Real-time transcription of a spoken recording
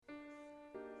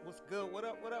What's good? What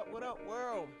up,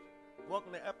 world?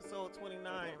 Welcome to episode 29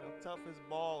 of Toughest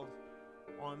Balls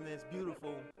on this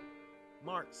beautiful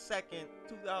March 2nd,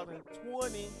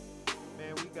 2020.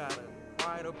 Man, we got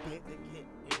quite a bit to get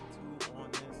into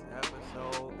on this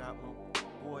episode. Got my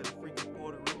boy, the freaking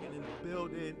Puerto Rican in the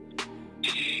building.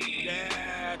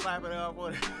 Yeah, clap it up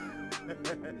for it.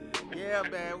 Yeah,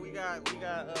 man, we got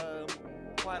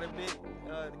quite a bit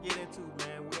to get into,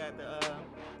 man. We had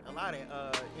a lot of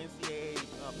NCAA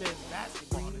men's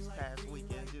basketball this past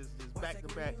weekend, just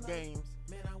back-to-back games,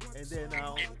 and then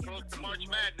Getting close to March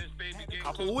Madness, baby. Getting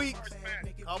couple close weeks, to March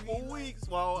Madness. couple weeks.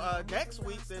 Well, next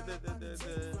week the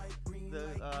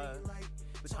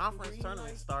conference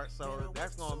tournament starts, so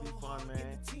that's gonna be fun,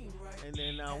 man. And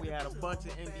then we had a bunch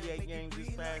of NBA games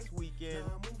this past weekend,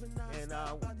 and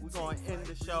we're gonna end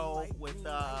the show with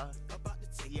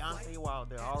Deontay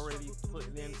Wilder already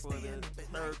putting in for the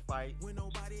third fight, going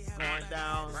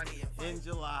down in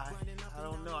July. I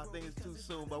don't know, I think it's too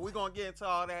soon, but we're gonna get into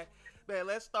all that. Man,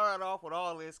 let's start off with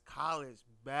all this college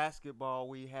basketball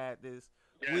we had this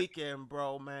weekend,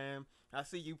 bro. Man, I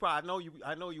see you. I know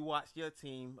you watched your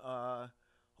team,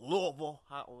 Louisville.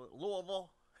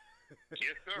 Louisville.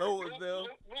 Yes, sir. Louisville.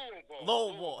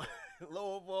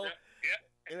 Louisville. Yeah.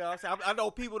 You know what I'm saying? I know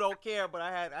people don't care, but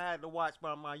I had to watch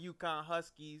my UConn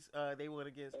Huskies. They went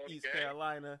against East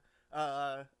Carolina.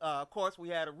 Of course, we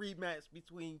had a rematch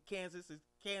between Kansas and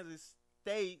Kansas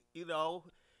State. You know,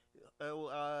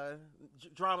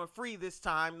 drama free this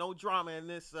time. No drama in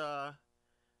this.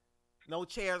 No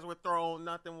chairs were thrown.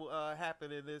 Nothing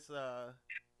happened in this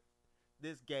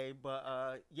game.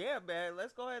 But yeah, man,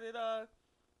 let's go ahead and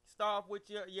start off with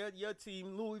your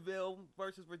team, Louisville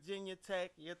versus Virginia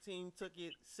Tech. Your team took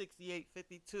it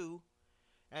 68-52.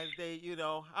 As they,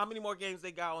 how many more games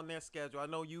they got on their schedule?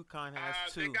 I know UConn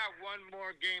has two. They got one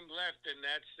more game left, and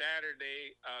that's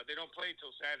Saturday. They don't play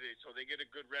till Saturday, so they get a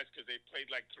good rest because they played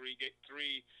like three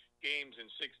games in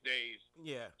 6 days.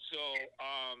 Yeah. So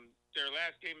their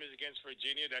last game is against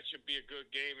Virginia. That should be a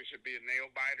good game. It should be a nail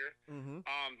biter. Mm-hmm.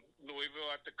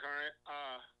 Louisville at the current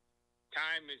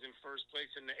time is in first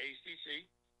place in the ACC.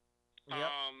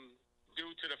 Yep. Due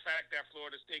to the fact that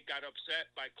Florida State got upset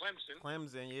by Clemson.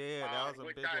 Yeah, that was a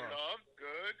which big I one. love.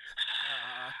 Good.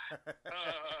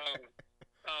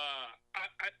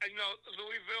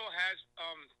 Louisville has.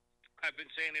 I've been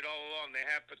saying it all along. They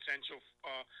have potential,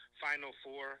 Final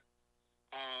Four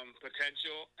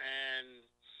potential, and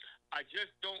I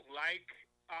just don't like.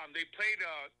 They played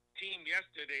a team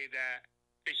yesterday that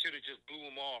they should have just blew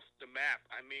them off the map.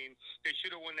 I mean, they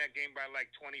should have won that game by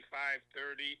like 25,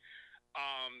 30.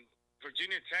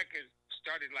 Virginia Tech is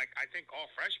started like I think all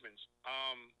freshmen.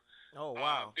 Oh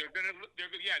wow! They're gonna look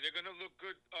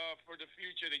good for the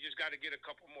future. They just got to get a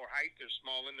couple more height. They're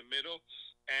small in the middle,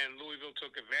 and Louisville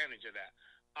took advantage of that.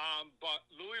 But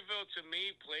Louisville to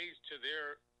me plays to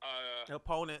their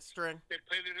opponent strength. They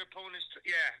play to their opponents.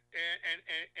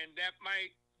 And that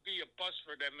might be a bust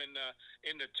for them in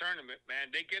the tournament. Man,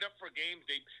 they get up for games.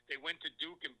 They went to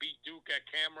Duke and beat Duke at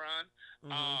Cameron.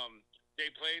 Mm-hmm. They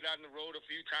played on the road a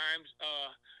few times.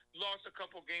 Lost a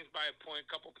couple games by a point,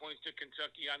 couple points to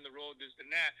Kentucky on the road, this and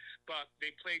that. But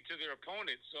they played to their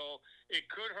opponents, so it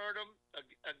could hurt them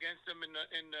against them in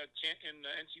the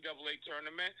NCAA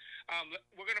tournament.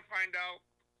 We're gonna find out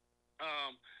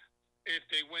if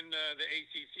they win the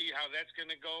ACC, how that's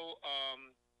gonna go.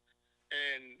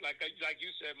 And like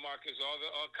you said, Marcus,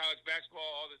 all college basketball,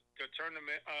 all the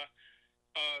tournament.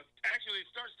 Actually, it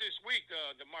starts this week,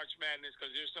 the March Madness,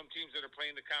 because there's some teams that are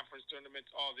playing the conference tournaments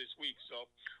all this week. So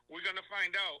we're going to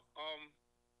find out.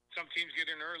 Some teams get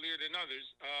in earlier than others.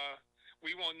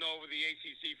 We won't know over the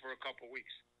ACC for a couple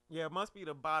weeks. Yeah, it must be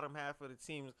the bottom half of the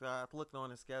teams. I looked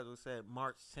on the schedule, it said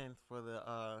March 10th for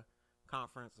the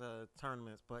conference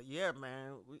tournaments. But yeah,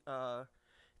 man,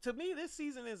 to me, this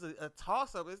season is a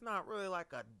toss-up. It's not really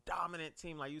like a dominant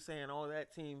team, like you saying, oh,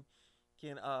 that team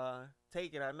can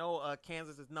take it. I know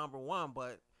Kansas is number one,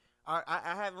 but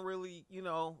I haven't really,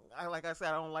 like I said,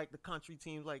 I don't like the country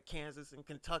teams like Kansas and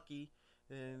Kentucky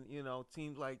and,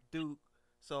 teams like Duke.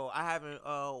 So I haven't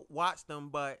watched them,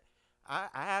 but I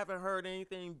haven't heard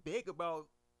anything big about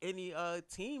any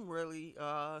team really,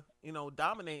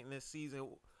 dominating this season.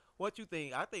 What you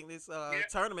think? I think this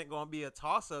tournament going to be a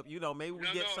toss-up. Maybe we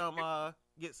get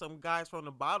some guys from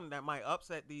the bottom that might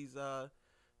upset these the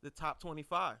top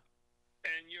 25.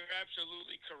 And you're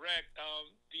absolutely correct.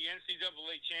 The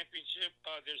NCAA championship,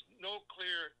 there's no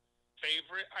clear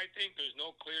favorite. I think there's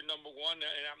no clear number one.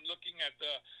 And I'm looking at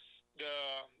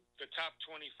the top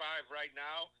 25 right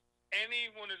now.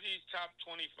 any one of these top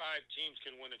 25 teams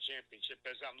can win a championship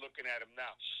as I'm looking at them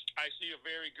now. I see a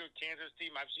very good Kansas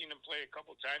team. I've seen them play a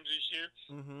couple times this year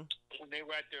Mm-hmm. when they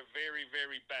were at their very,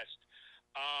 very best.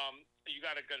 You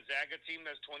got a Gonzaga team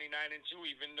that's 29-2,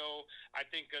 even though I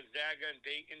think Gonzaga and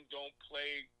Dayton don't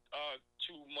play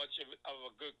too much of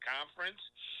a good conference.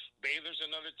 Baylor's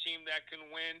another team that can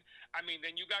win. I mean,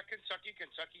 then you got Kentucky.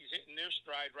 Kentucky's hitting their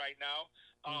stride right now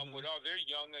with all their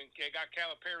young, and they got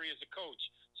Calipari as a coach.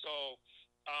 So,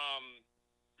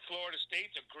 Florida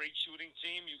State's a great shooting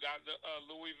team. You got the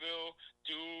Louisville,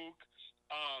 Duke,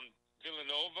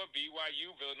 Villanova,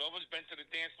 BYU. Villanova's been to the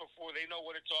dance before. They know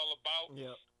what it's all about.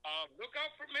 Yeah. Look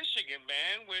out for Michigan,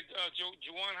 man, with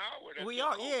Juwan Howard. We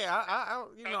are, yeah.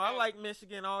 I like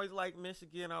Michigan. I always liked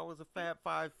Michigan. I was a Fab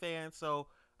Five fan, so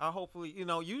I hopefully,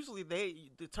 usually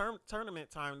tournament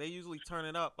time, they usually turn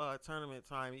it up. Tournament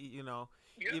time,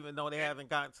 Yeah. even though they haven't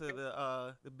gotten to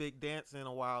the big dance in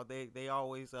a while, they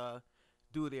always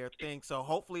do their thing. So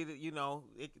hopefully, to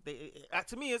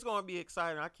me, it's going to be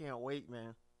exciting. I can't wait,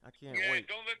 man. I can't wait.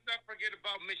 Let's not forget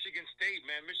about Michigan State,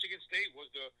 man. Michigan State was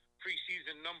the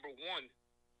preseason number 1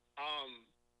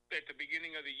 at the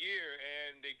beginning of the year,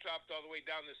 and they dropped all the way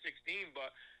down to 16.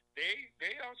 But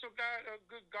they also got a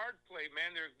good guard play,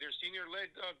 man. They're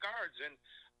senior-led guards, and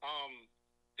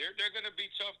they're going to be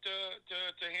tough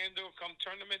to handle come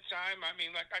tournament time. I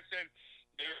mean, like I said,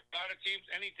 there are a lot of teams.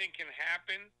 Anything can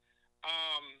happen.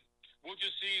 We'll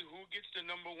just see who gets the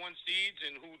number 1 seeds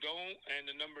and who don't, and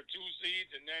the number 2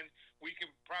 seeds, and then we can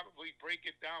probably break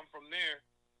it down from there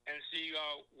and see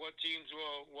what teams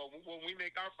will. Well, when we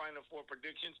make our Final Four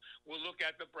predictions, we'll look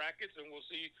at the brackets and we'll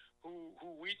see who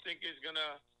we think is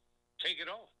gonna take it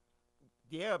all.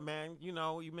 Yeah, man. You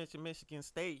mentioned Michigan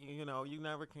State. You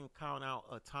never can count out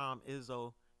a Tom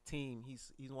Izzo team.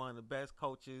 He's one of the best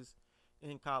coaches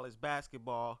in college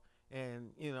basketball,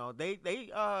 and they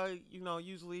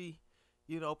usually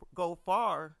go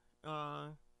far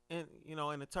in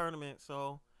the tournament.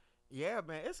 So yeah,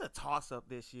 man, it's a toss up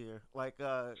this year. Like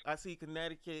I see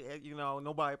Connecticut,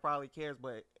 nobody probably cares,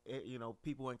 but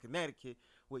people in Connecticut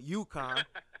with UConn.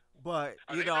 But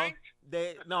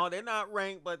they're not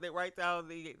ranked, but right now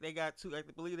they got 2. I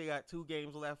believe they got 2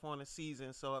 games left on the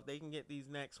season. So if they can get these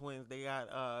next wins, they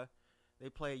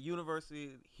play University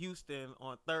of Houston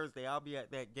on Thursday. I'll be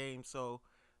at that game. So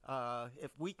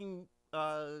if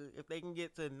they can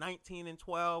get to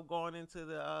 19-12 going into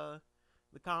the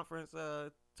conference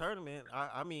tournament,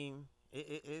 I mean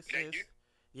it's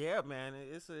yeah, man,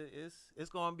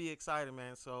 it's gonna be exciting,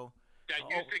 man. So that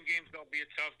Houston game's gonna be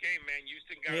a tough game, man.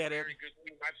 Houston got a very good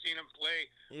team. I've seen them play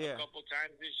a couple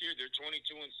times this year. They're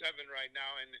 22-7 right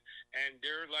now, and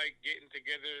they're like getting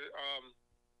together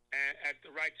at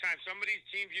the right time. Some of these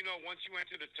teams, once you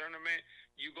enter the tournament,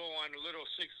 you go on a little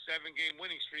 6-7 game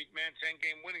winning streak, man,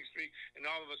 10-game winning streak, and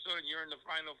all of a sudden you're in the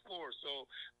Final Four. So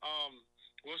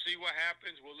we'll see what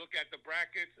happens. We'll look at the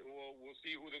brackets. We'll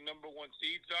see who the number 1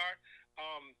 seeds are.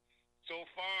 So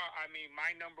far, I mean, my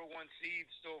number 1 seed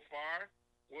so far,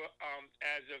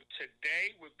 as of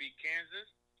today, would be Kansas.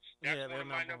 That's one of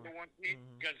my number 1 seeds.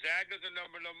 Mm-hmm. Gonzaga's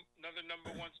another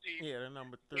number 1 seed. Yeah, they're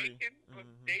number 3.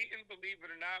 Dayton, believe it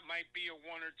or not, might be a 1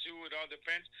 or 2. It all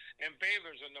depends. And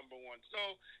Baylor's a number 1.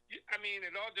 So, I mean,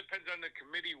 it all depends on the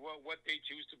committee what they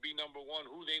choose to be number 1,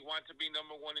 who they want to be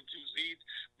number 1 and 2 seeds.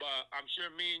 But I'm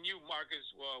sure me and you, Marcus,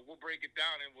 we'll break it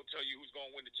down and we'll tell you who's going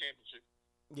to win the championship.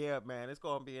 Yeah, man, it's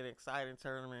going to be an exciting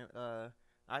tournament.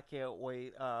 I can't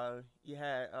wait. You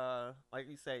had, like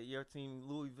you said, your team,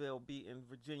 Louisville, beating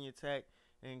Virginia Tech,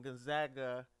 and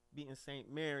Gonzaga beating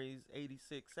St. Mary's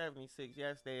 86-76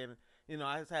 yesterday. And,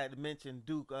 I just had to mention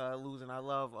Duke losing. I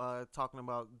love talking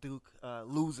about Duke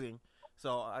losing.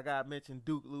 So I got to mention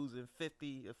Duke losing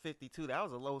 50-52. That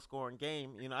was a low-scoring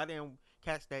game. I didn't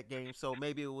catch that game, so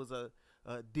maybe it was a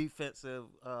defensive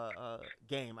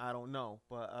game. I don't know,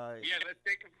 but let's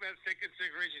take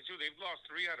consideration too. They've lost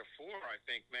 3 out of 4, I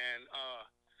think, man.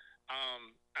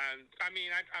 And I mean,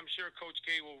 I'm sure Coach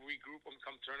K will regroup them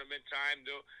come tournament time.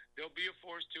 They'll be a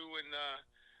force too in the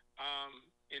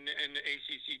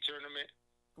ACC tournament.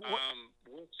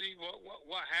 We'll see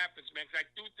what happens, man. Cause I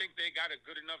do think they got a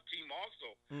good enough team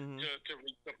also to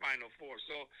reach the Final Four.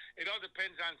 So it all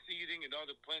depends on seeding. It all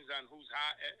depends on who's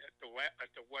hot at the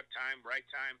what time, right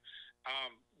time.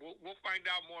 We'll find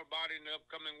out more about it in the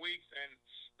upcoming weeks. And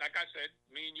like I said,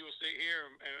 me and you will sit here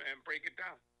and break it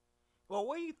down. Well,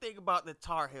 what do you think about the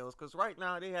Tar Heels? Because right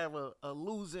now they have a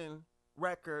losing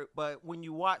record, but when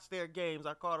you watch their games,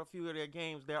 I caught a few of their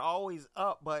games, they're always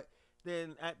up, but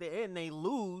then at the end they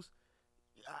lose.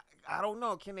 I don't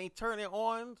know. Can they turn it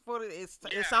on for the?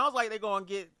 Yeah. It sounds like they're gonna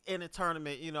get in a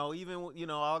tournament. Even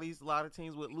all these a lot of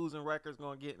teams with losing records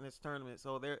gonna get in this tournament.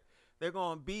 So they're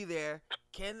gonna be there.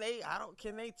 Can they?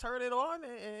 Can they turn it on?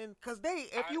 And because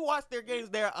if you watch their games,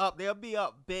 they're up. They'll be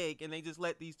up big, and they just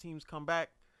let these teams come back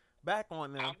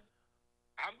on them.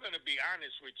 I'm gonna be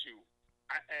honest with you.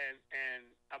 And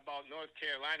about North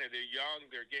Carolina, they're young,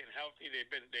 they're getting healthy,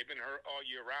 they've been hurt all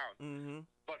year round. Mm-hmm.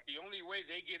 But the only way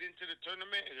they get into the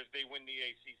tournament is if they win the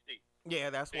ACC.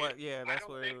 Yeah, that's what it was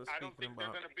speaking about. I don't think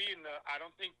they're going to be I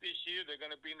don't think this year they're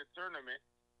going to be in the tournament.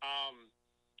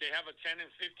 They have a 10 and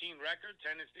 15 record,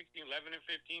 10 and 16, 11 and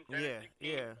 15, 10 and 16.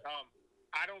 Yeah.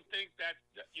 I don't think that's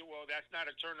not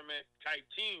a tournament type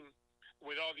team.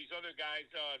 With all these other guys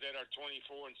that are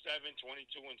 24-7, 22-7,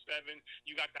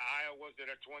 you got the Iowas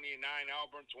that are 20-9,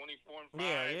 Auburn 24-5,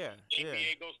 San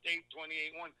Diego State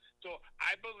 28-1. So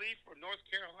I believe for North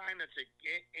Carolina to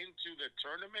get into the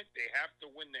tournament, they have to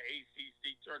win the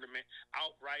ACC tournament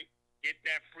outright, get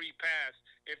that free pass.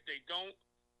 If they don't,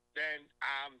 then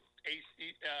I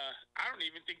don't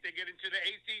even think they get into the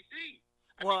ACC.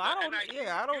 I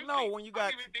don't know when you got.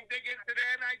 I don't even think they get into the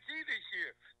NIT this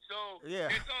year. So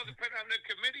it's all depending on the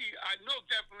committee. I know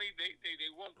definitely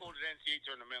they won't go to the NCAA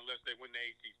tournament unless they win the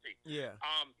ACC. Yeah.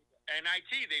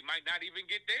 NIT they might not even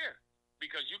get there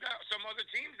because you got some other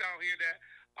teams out here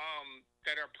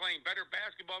that are playing better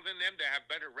basketball than them, that have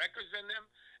better records than them,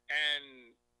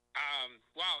 and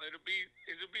it'll be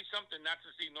something not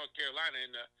to see North Carolina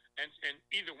in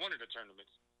either one of the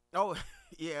tournaments. Oh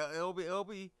yeah, it'll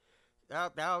be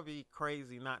that would be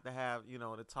crazy not to have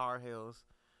the Tar Heels.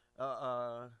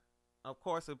 Of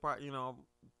course,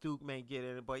 Duke may get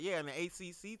in it, but yeah, in the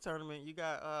ACC tournament, you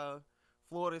got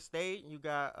Florida State, you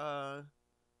got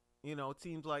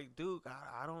teams like Duke.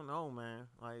 I don't know, man.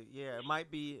 Like, yeah, it might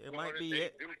be it.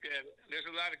 Duke, there's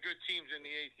a lot of good teams in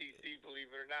the ACC, believe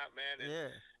it or not, man.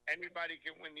 And anybody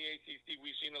can win the ACC.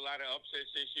 We've seen a lot of upsets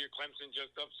this year. Clemson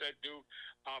just upset Duke.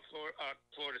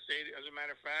 Florida State, as a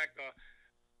matter of fact.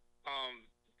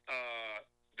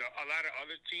 A lot of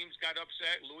other teams got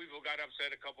upset. Louisville got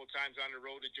upset a couple times on the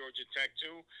road to Georgia Tech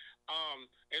too.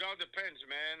 It all depends,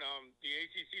 man. The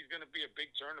ACC is going to be a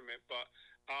big tournament, but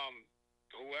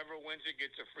whoever wins it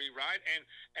gets a free ride. And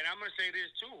I'm going to say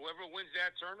this too: whoever wins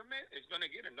that tournament is going to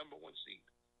get a number 1 seed.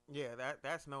 Yeah,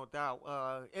 that's no doubt.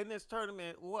 In this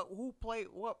tournament, what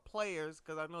players?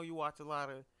 Because I know you watch a lot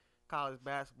of college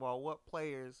basketball. What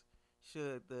players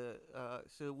should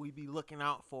we be looking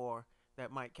out for that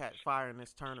might catch fire in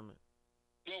this tournament?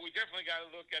 Well, we definitely got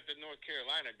to look at the North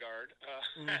Carolina guard.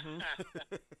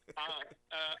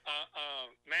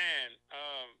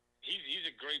 He's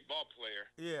a great ball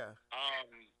player. Yeah.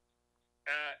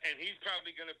 And he's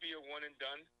probably going to be a one and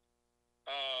done.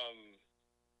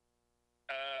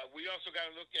 We also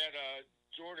got to look at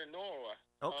Jordan Noah.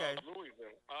 Okay.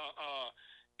 Louisville.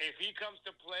 If he comes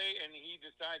to play and he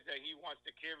decides that he wants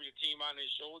to carry the team on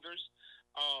his shoulders,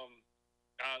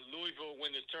 Louisville will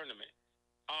win this tournament.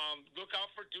 Look out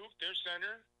for Duke, their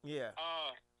center. Yeah.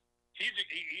 He's a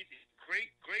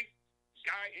great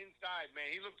guy inside,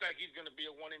 man. He looks like he's going to be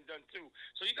a one and done too.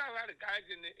 So you got a lot of guys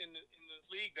in the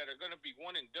league that are going to be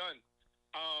one and done.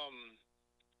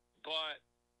 But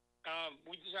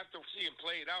we just have to see him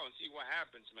play it out and see what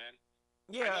happens, man.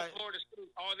 Yeah. I know Florida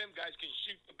State, all them guys can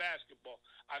shoot the basketball.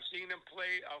 I've seen them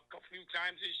play a few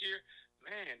times this year.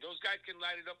 Man, those guys can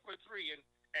light it up for three. And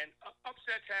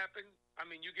upsets happen. I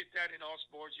mean, you get that in all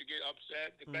sports. You get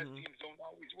upset. The best teams don't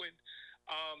always win.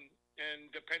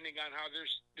 And depending on how they're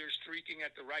streaking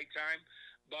at the right time.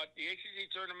 But the ACC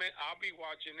tournament, I'll be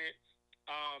watching it.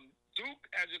 Duke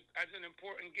has an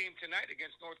important game tonight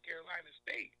against North Carolina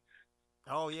State.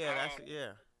 Oh, yeah.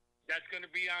 That's going to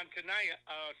be on tonight,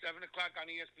 7 o'clock on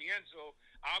ESPN. So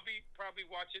I'll be probably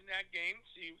watching that game.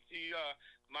 See,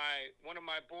 one of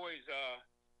my boys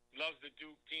loves the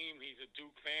Duke team. He's a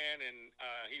Duke fan, and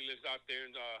he lives out there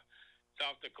in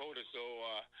South Dakota. So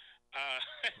I'm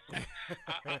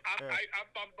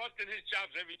busting his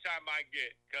chops every time I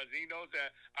get, because he knows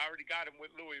that I already got him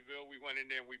with Louisville. We went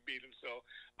in there and we beat him. So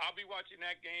I'll be watching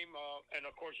that game. And,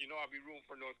 of course, I'll be rooting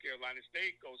for North Carolina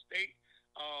State, go State,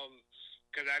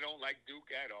 because I don't like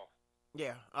Duke at all.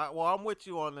 Yeah. Well, I'm with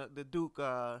you on the Duke.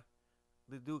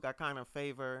 The Duke I kind of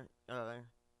favor.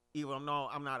 Even though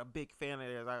I'm not a big fan of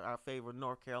theirs, I favor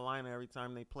North Carolina every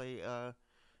time they play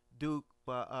Duke.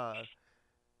 But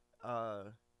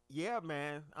yeah,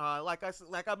 man. Like I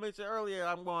mentioned earlier,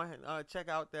 I'm going to check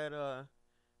out that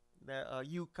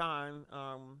UConn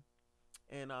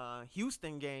and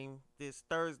Houston game this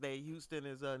Thursday. Houston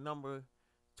is number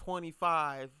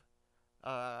 25.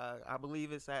 I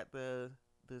believe it's at the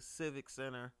Civic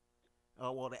Center.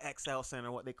 well, the XL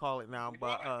Center, what they call it now.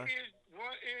 But what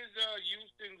is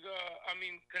Houston's?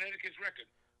 Connecticut's record?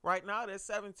 right now they're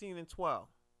 17-12.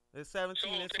 They're So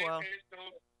 17 and 12.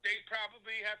 they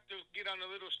probably have to get on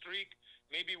a little streak,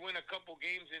 maybe win a couple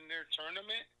games in their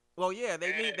tournament. Well, yeah,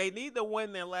 they need to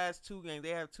win their last 2 games. They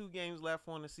have 2 games left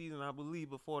on the season, I believe,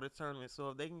 before the tournament.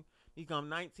 So if they can become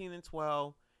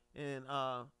 19-12 and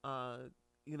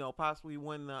possibly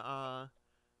win the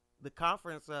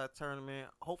conference tournament,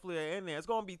 hopefully they're in there. It's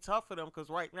gonna be tough for them because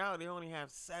right now they only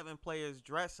have 7 players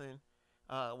dressing.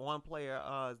 One player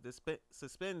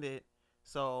suspended.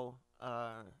 So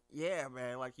yeah,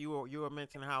 man, like you were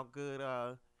mentioning how good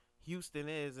Houston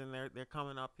is, and they're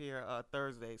coming up here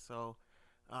Thursday. So.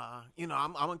 I'm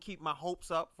gonna keep my hopes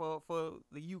up for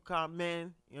the UConn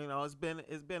men. It's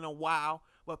been a while,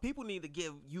 but people need to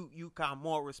give UConn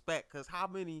more respect because how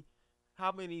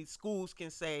many schools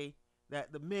can say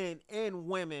that the men and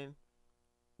women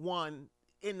won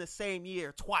in the same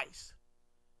year twice?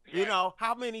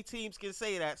 How many teams can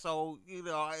say that? So you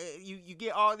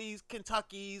get all these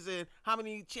Kentuckys and how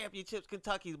many championships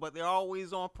Kentuckys, but they're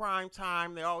always on prime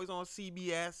time. They're always on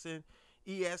CBS and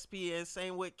ESPN.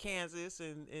 Same with Kansas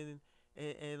and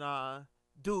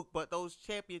Duke, but those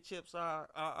championships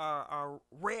are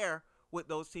rare with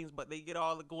those teams, but they get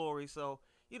all the glory. So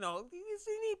you need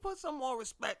to put some more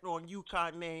respect on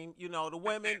UConn name. The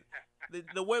women,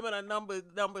 the women are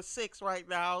number 6 right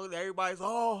now. Everybody's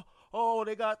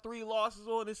they got 3 losses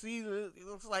on the season.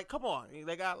 It's like, come on,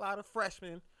 they got a lot of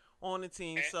freshmen on the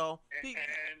team. And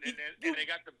they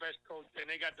got the best coach. And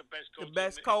they got the best coach. The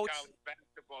best coach. In college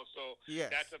basketball. So yes.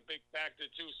 That's a big factor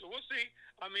too. So we'll see.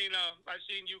 I've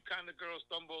seen UConn, the girls,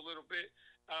 stumble a little bit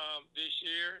this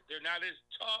year. They're not as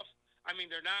tough.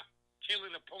 They're not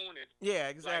killing opponents. Yeah,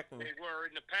 exactly. Like they were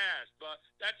in the past, but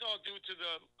that's all due to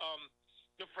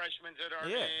the freshmen that are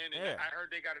in. And I heard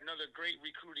they got another great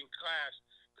recruiting class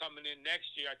coming in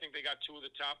next year. I think they got 2 of the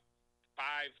top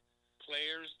 5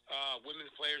 players,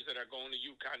 women's players that are going to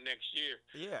UConn next year.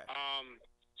 Yeah.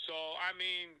 So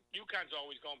UConn's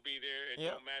always going to be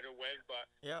there, no matter when. But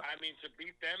to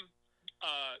beat them,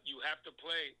 you have to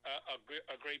play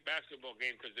a great basketball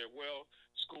game because they're well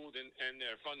schooled and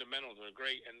their fundamentals are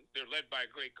great, and they're led by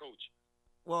a great coach.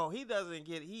 Well, he doesn't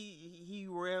get he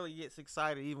rarely gets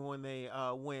excited even when they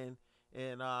win,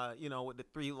 and with the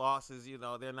 3 losses,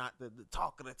 they're not the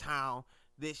talk of the town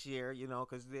this year,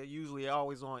 because they're usually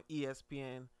always on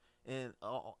ESPN and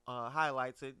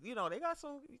highlights it. They got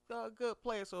some good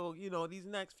players. So these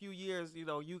next few years,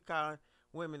 UConn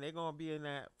women, they're gonna be in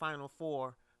that Final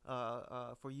Four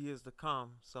for years to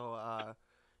come. So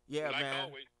yeah, like man,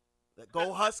 always.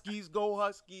 Go Huskies, go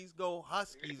Huskies, go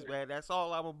Huskies, man. That's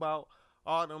all I'm about.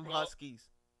 All them Huskies.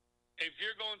 If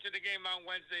you're going to the game on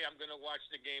Wednesday, I'm going to watch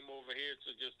the game over here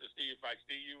just to see if I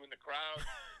see you in the crowd.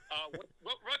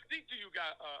 What seat do you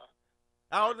got?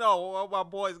 I don't know. Well, my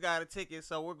boys got a ticket,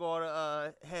 so we're going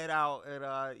to head out. And,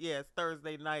 it's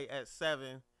Thursday night at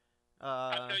 7.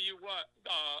 I'll tell you what.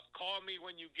 Call me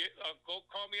when you get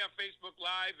call me on Facebook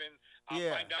Live, and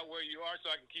I'll find out where you are so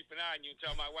I can keep an eye on you and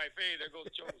tell my wife, hey, there goes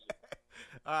Chosen.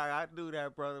 All right, I do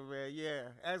that, brother, man. Yeah.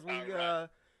 As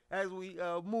we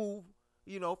move,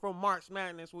 from March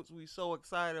Madness, which we so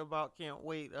excited about, can't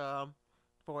wait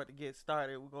for it to get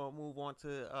started. We're gonna move on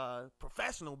to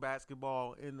professional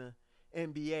basketball in the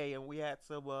NBA, and we had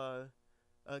some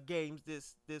games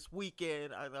this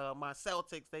weekend. My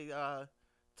Celtics, they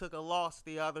took a loss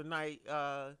the other night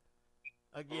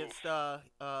against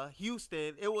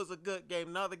Houston. It was a good game,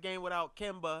 another game without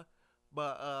Kemba,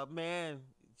 but man,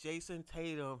 Jason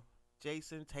Tatum.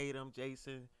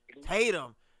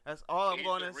 That's all I'm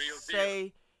going to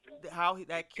say. How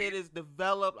that kid is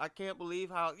developed. I can't believe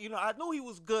how, I knew he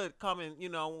was good coming,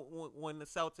 when the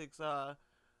Celtics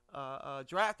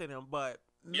drafted him. But,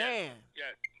 man,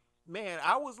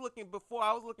 I was looking at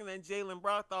Jaylen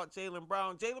Brown. I thought Jaylen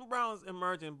Brown's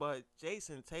emerging, but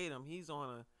Jason Tatum, he's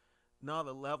on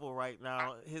another level right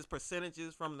now. His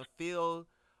percentages from the field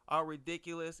are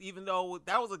ridiculous, even though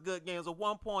that was a good game. It was a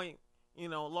 1-point,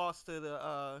 loss to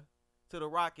the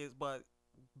Rockets, but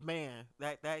man,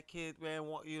 that kid, man,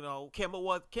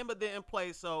 Kemba didn't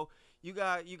play, so you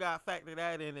got to factor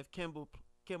that in. If Kemba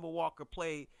Walker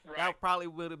played, that probably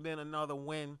would have been another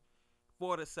win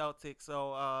for the Celtics.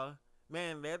 So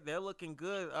man, they're looking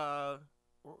good. The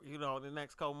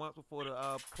next couple months before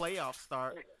the playoffs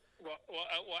start.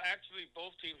 Well, actually,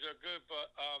 both teams are good, but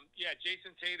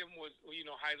Jason Tatum was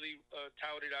highly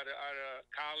touted out of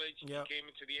college. Yep. He came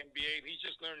into the NBA, and he's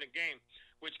just learned the game,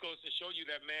 which goes to show you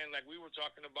that, man, like we were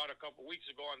talking about a couple weeks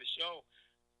ago on the show,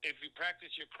 if you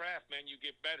practice your craft, man, you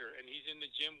get better. And he's in the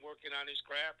gym working on his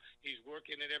craft. He's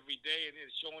working it every day, and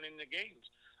it's showing in the games.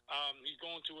 He's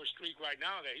going to a streak right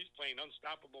now that he's playing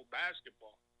unstoppable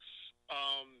basketball.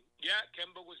 Yeah,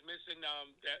 Kemba was missing.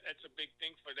 That's a big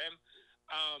thing for them.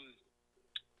 Um,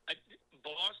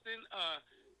 Boston,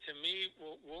 to me,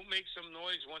 will make some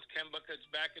noise once Kemba gets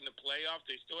back in the playoffs.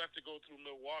 They still have to go through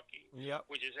Milwaukee,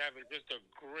 which is having just a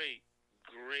great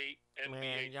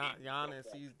NBA team.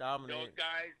 Giannis, he's dominating.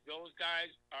 Those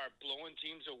guys are blowing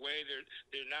teams away.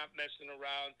 They're not messing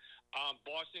around.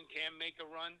 Boston can make a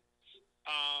run.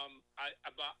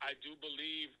 I do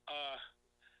believe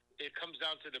it comes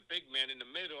down to the big man in the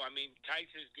middle. I mean, Tice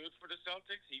is good for the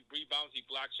Celtics. He rebounds, he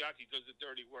blocks shots, he does the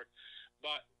dirty work.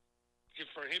 But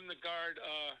for him to guard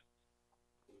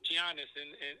Giannis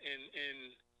in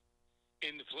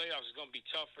the playoffs is going to be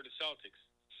tough for the Celtics.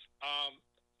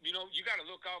 You got to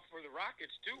look out for the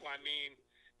Rockets too. I mean,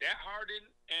 that Harden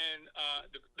and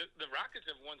the Rockets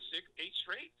have won 7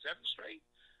 straight.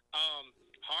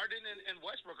 Harden and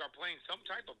Westbrook are playing some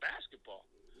type of basketball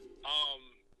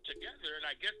together, and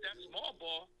I guess that small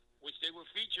ball, which they were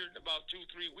featured about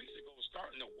 2-3 weeks ago, was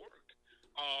starting to work.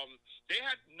 They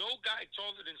had no guy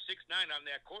taller than 6'9" on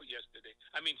that court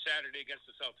Saturday against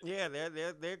the Celtics. Yeah,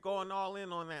 they're going all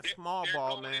in on that small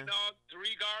ball, man. They're going in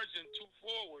 3 guards and 2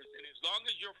 forwards, and as long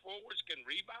as your forwards can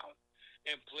rebound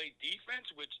and play defense,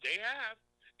 which they have,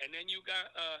 and then you got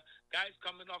guys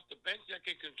coming off the bench that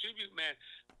can contribute, man.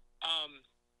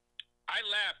 I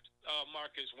laughed,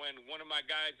 Marcus, when one of my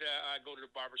guys, I go to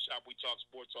the barbershop, we talk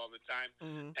sports all the time,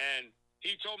 and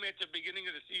he told me at the beginning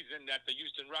of the season that the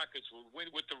Houston Rockets would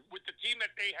win with the team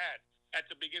that they had at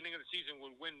the beginning of the season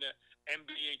would win the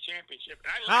NBA championship. And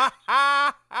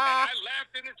I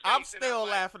laughed in his face. I'm still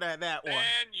laughing at that one.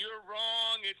 Man, you're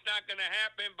wrong. It's not going to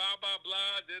happen. Blah blah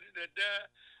blah.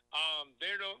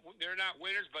 They're not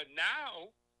winners. But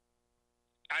now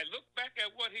I look back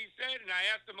at what he said, and I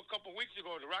asked him a couple weeks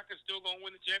ago, the Rockets still going to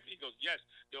win the championship? He goes, yes,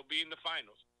 they'll be in the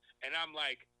finals. And I'm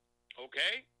like,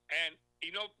 okay. And,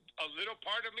 a little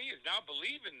part of me is now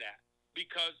believing that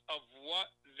because of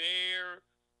what they're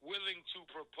willing to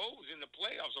propose in the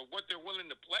playoffs or what they're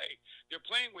willing to play. They're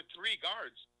playing with 3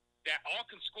 guards that all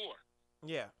can score.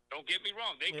 Yeah. Don't get me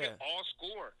wrong. They can all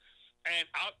score. And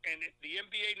the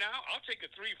NBA now, I'll take a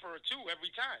 3 for a 2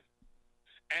 every time.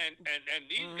 And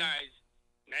these guys,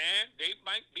 man, they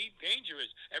might be dangerous.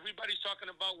 Everybody's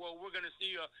talking about, well, we're going to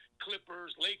see a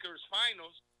Clippers-Lakers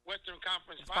finals, Western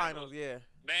Conference finals. Yeah.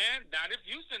 Man, not if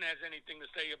Houston has anything to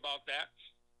say about that,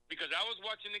 because I was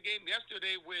watching the game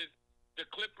yesterday with the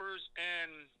Clippers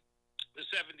and the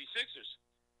 76ers.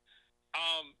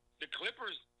 The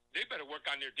Clippers, they better work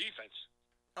on their defense.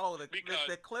 Oh, the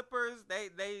Clippers, they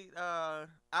I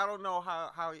don't know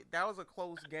how that was a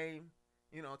close game.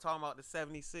 Talking about the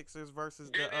 76ers versus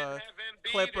the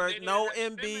Clippers. No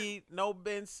Embiid, no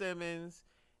Ben Simmons,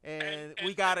 and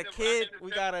we got a kid. We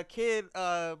got a kid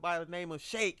by the name of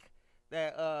Shake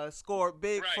that scored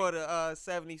big for the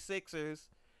 76ers,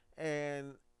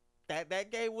 and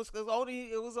that game was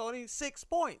only 6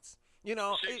 points. 6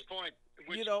 points,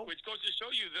 which goes to show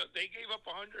you that they gave up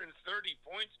 130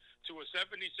 points to a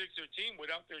 76er team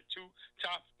without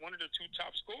one of the 2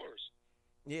 top scorers.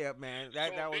 Yeah, man. They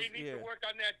need to work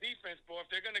on that defense, boy. If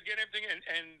they're going to get everything,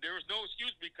 and there was no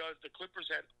excuse because the Clippers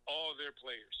had all their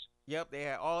players. Yep, they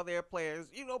had all their players.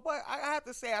 But I have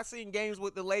to say, I've seen games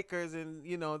with the Lakers, and,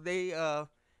 they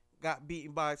got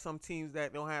beaten by some teams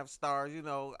that don't have stars.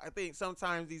 I think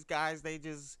sometimes these guys, they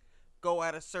just go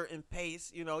at a certain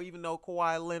pace. Even though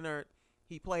Kawhi Leonard,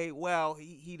 he played well,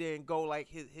 he didn't go like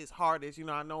his hardest.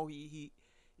 I know he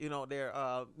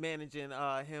they're managing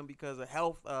him because of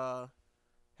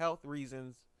health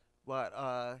reasons. But,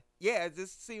 it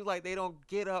just seems like they don't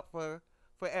get up for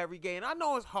every game. I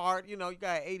know it's hard. You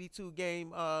got an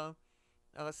 82-game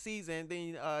season.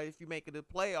 Then if you make it to the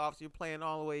playoffs, you're playing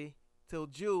all the way till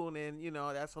June, and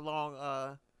that's a long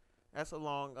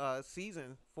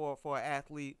season for an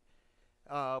athlete.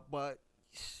 But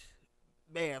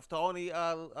man, to only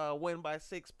win by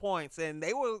 6 points, and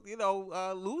they were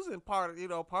losing part of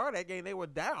that game. They were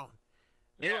down.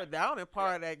 They were down in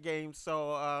part of that game.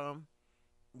 So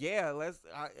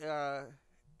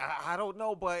I don't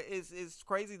know, but it's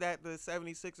crazy that the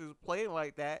 76ers playing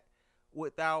like that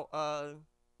without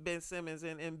Ben Simmons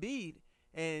and Embiid.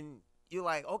 And you're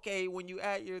like, okay, when you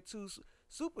add your 2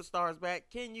 superstars back,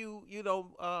 can you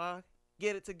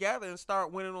get it together and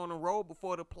start winning on the road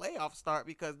before the playoffs start?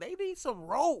 Because they need some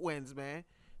road wins, man.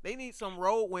 They need some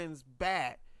road wins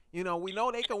bad. We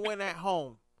know they can win at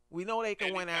home. We know they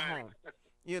can win at home.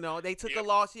 They took a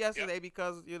loss yesterday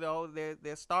because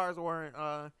their stars weren't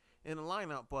in the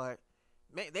lineup, but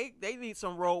they need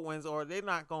some road wins or they're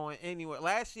not going anywhere.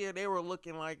 Last year they were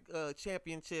looking like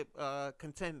championship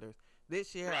contenders.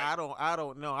 This year Right. I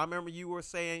don't know. I remember you were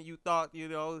saying you thought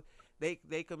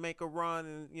they could make a run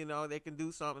and they can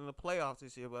do something in the playoffs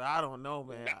this year, but I don't know,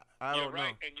 man. I don't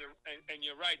right. know. And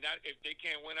you're right. Not if they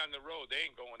can't win on the road, they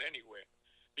ain't going anywhere.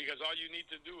 Because all you need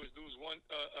to do is lose one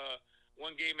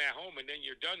game at home, and then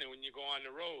you're done. And when you go on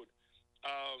the road,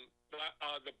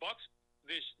 the Bucks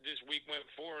this week went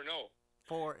 4-0.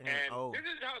 4-0. This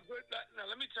is how good. Now,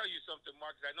 let me tell you something,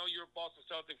 Marcus. I know you're a Boston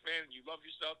Celtics fan and you love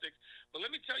your Celtics, but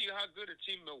let me tell you how good a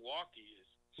team Milwaukee is.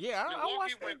 Yeah, I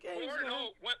watched that went game. 4-0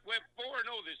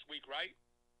 this week, right?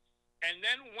 And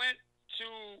then went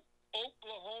to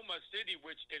Oklahoma City,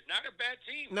 which is not a bad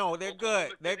team. No, they're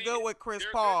good. They're good with Chris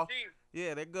Paul.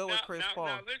 Yeah, they're good with Chris Paul.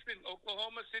 Now, listen,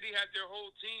 Oklahoma City had their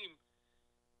whole team.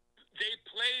 They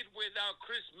played without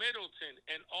Chris Middleton,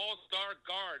 an all-star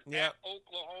guard at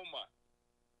Oklahoma.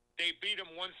 They beat them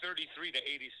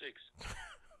 133-86.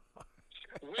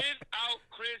 Without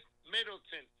Chris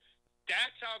Middleton.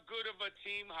 That's how good of a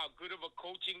team, how good of a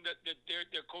coaching that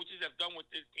their coaches have done with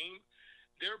this team.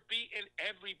 They're beating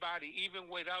everybody, even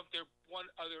without their one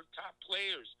other top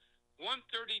players.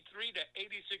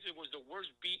 133-86. It was the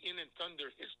worst beating in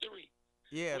Thunder history.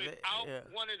 Yeah, without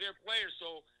one of their players.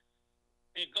 So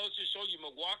it goes to show you,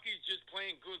 Milwaukee's just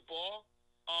playing good ball.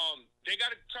 They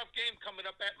got a tough game coming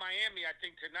up at Miami, I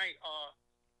think, tonight.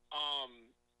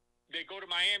 They go to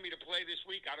Miami to play this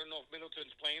week. I don't know if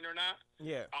Middleton's playing or not.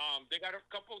 Yeah. They got a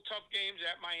couple tough games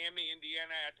at Miami,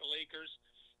 Indiana, at the Lakers,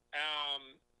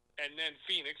 and then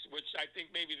Phoenix, which I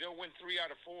think maybe they'll win 3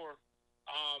 out of 4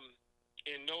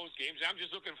 in those games. I'm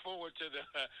just looking forward to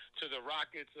the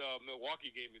Rockets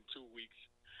Milwaukee game in 2 weeks.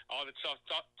 All the tough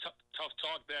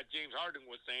talk that James Harden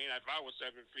was saying. If I was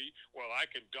 7 feet, well, I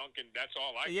can dunk, and that's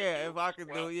all I can do. Yeah, if I could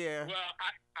do, yeah. Well,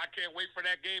 I can't wait for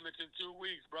that game. It's in 2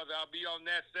 weeks, brother. I'll be on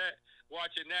that set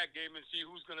watching that game and see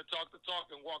who's going to talk the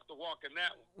talk and walk the walk in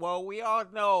that one. Well, we all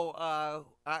know,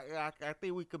 I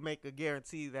think we could make a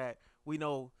guarantee that we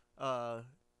know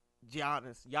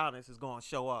Giannis is going to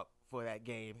show up for that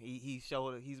game. He's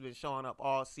been showing up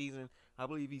all season. I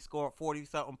believe he scored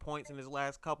 40-something points in his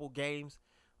last couple games.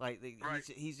 Like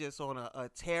he's just on a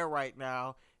tear right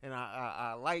now, and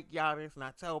I like Giannis, and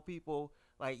I tell people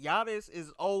like Giannis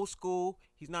is old school.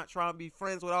 He's not trying to be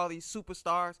friends with all these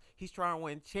superstars. He's trying to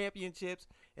win championships,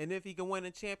 and if he can win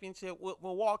a championship with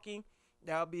Milwaukee,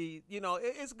 that'll be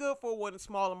it's good for when the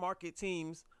smaller market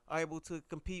teams are able to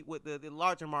compete with the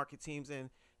larger market teams.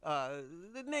 And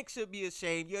the Knicks should be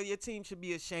ashamed. Your team should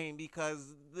be ashamed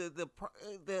because the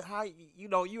high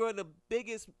you're in the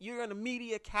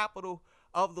media capital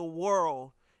of the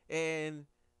world, and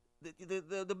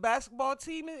the basketball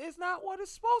team is not what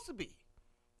it's supposed to be.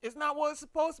 It's not what it's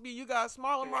supposed to be. You got a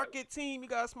smaller market team. You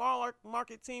got a smaller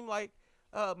market team like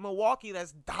Milwaukee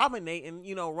that's dominating,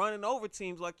 running over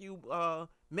teams like you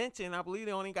mentioned. I believe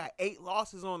they only got 8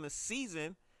 losses on the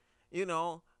season.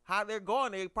 How they're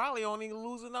going, they probably only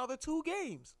lose another 2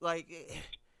 games. Like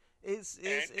it's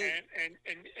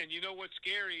and you know what's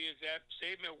scary is that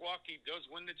say Milwaukee does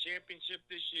win the championship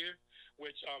this year,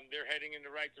 which they're heading in the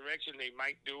right direction. They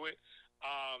might do it.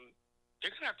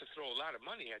 They're gonna have to throw a lot of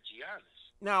money at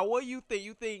Giannis. Now, what do you think?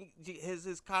 You think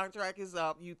his contract is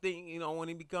up? You think when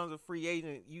he becomes a free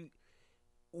agent, you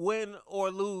win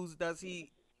or lose? Does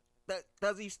he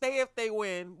stay if they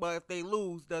win? But if they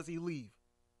lose, does he leave?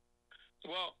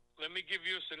 Well, let me give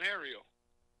you a scenario.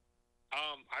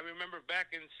 I remember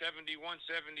back in 71,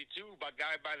 72, a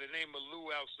guy by the name of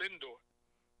Lou Alcindor.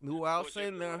 Lou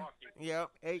Alcindor, yep,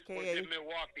 a.k.a. Was in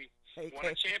Milwaukee. Won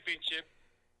a championship.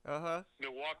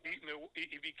 Milwaukee.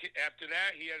 After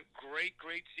that, he had great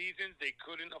seasons. They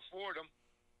couldn't afford him.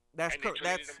 That's him to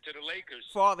the Lakers.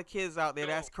 For all the kids out there,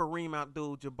 that's Kareem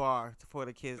Abdul-Jabbar. For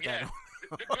the kids that don't.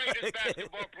 The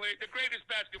greatest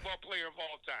basketball player of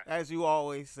all time. As you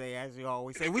always say. The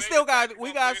greatest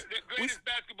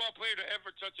basketball player to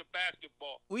ever touch a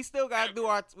basketball. We still got to do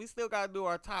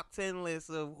our top 10 list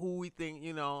of who we think,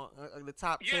 the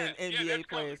top 10 NBA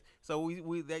players. So we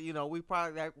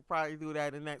probably do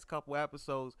that in the next couple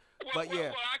episodes. I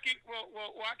can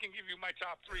give you my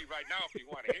top 3 right now if you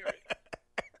want to hear it.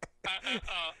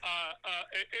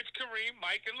 It's Kareem,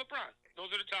 Mike, and LeBron.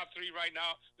 Those are the top 3 right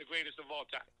now, the greatest of all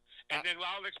time. And then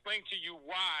I'll explain to you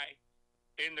why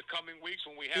in the coming weeks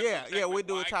when we have we'll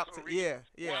do a top 10.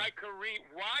 Why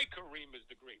Kareem is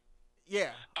the great.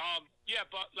 Yeah.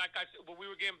 But like I said, when we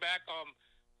were getting back,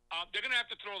 they're gonna have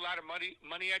to throw a lot of money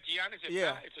at Giannis.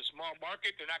 It's a small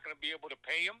market. They're not gonna be able to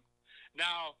pay him.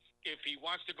 Now, if he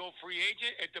wants to go free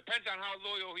agent, it depends on how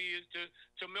loyal he is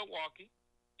to Milwaukee.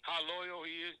 how loyal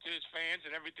he is to his fans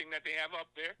and everything that they have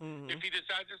up there, Mm-hmm. if he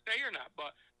decides to stay or not.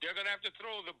 But they're going to have to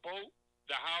throw the boat,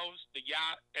 the house, the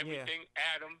yacht, everything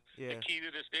at him, the Yeah. key to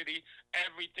the city,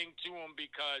 everything to him,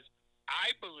 because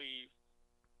I believe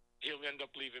he'll end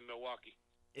up leaving Milwaukee.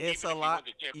 It's Even a if he lot. wins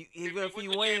the champ- Even if he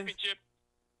the wins, championship,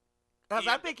 because he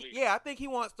I ends up think, leaving. yeah, I think he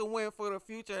wants to win for the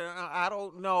future. I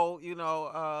don't know,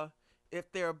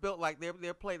 if they're built like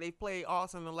they played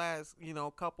awesome the last,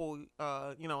 couple,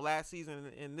 last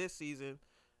season and this season,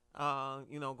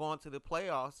 going to the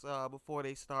playoffs before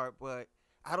they start. But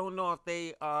I don't know if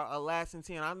they are a lasting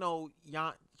team. I know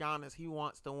Giannis, he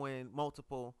wants to win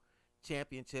multiple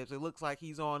championships. It looks like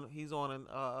he's on his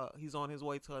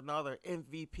way to another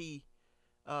MVP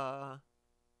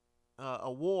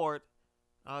award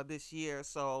this year.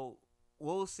 So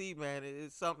we'll see, man.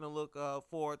 It's something to look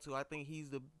forward to. I think he's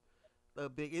the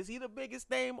big. Is he the biggest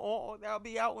name that'll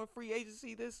be out in free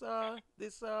agency this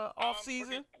off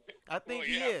season? I think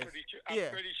he is. I'm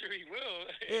pretty sure he will.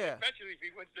 Yeah. Especially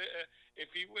if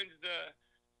he wins the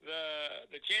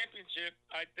championship.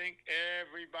 I think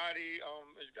everybody.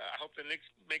 I hope the Knicks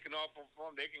make an offer for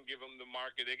him. They can give him the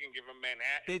market. They can give him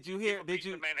Manhattan. Did you hear? Did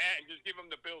you Manhattan? Just give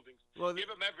him the buildings. Well, give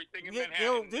him everything in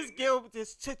Manhattan.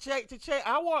 Just to check.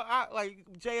 I like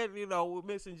Jay. We're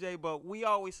missing Jay, but we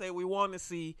always say we want to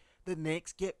see the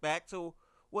Knicks get back to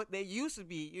what they used to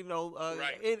be. In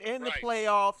the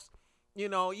playoffs.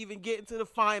 Even getting to the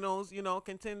finals,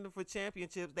 contending for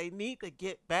championships. They need to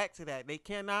get back to that. They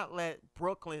cannot let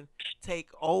Brooklyn take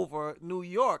over New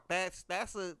York. That's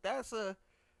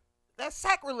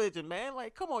sacrilege, man.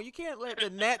 Like, come on, you can't let the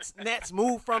Nets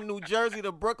move from New Jersey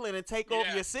to Brooklyn and take over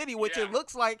your city, which it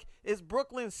looks like is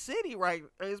Brooklyn's city, right?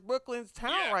 It's Brooklyn's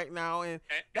town right now, and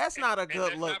that's not a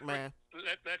good look, man.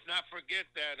 Let's not forget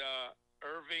that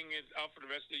Irving is out for the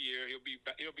rest of the year.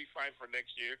 He'll be fine for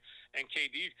next year, and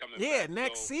KD's coming back. Yeah,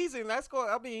 next season. That's going.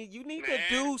 I mean, you need to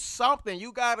do something.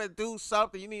 You gotta do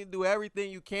something. You need to do everything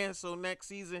you can so next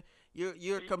season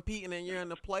you're competing and you're in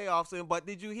the playoffs. But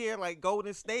did you hear like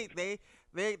Golden State? They're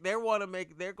going to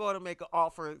make an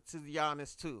offer to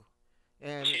Giannis too.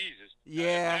 And Jesus,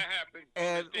 yeah, that happens.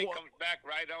 Golden State comes back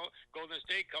right out. Golden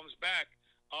State comes back.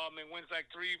 And wins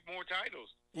like 3 more titles.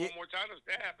 4 more titles.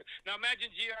 That happened. Now imagine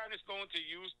Giannis going to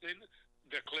Houston,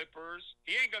 the Clippers.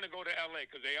 He ain't gonna go to LA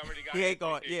because they already got. He ain't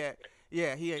going.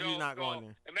 Yeah. He's not going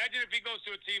there. Imagine if he goes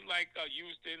to a team like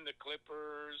Houston, the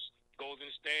Clippers,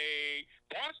 Golden State,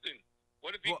 Boston.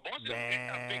 What if Boston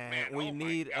a big man? We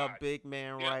need a big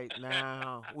man right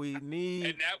now. We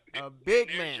need a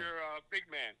big man. Your big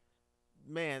man.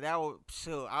 Man, that would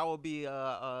I would be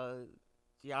a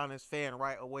Giannis fan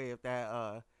right away if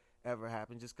that ever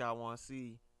happened. Just gotta want to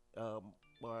see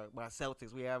my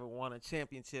Celtics. We haven't won a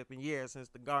championship in years since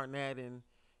the Garnett and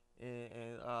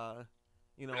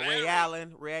Ray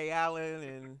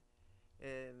Allen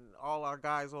and all our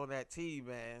guys on that team,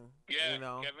 man. Yeah,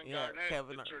 Kevin Garnett,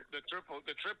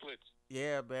 the triplets.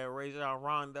 Yeah, man. Rajon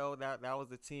Rondo, that was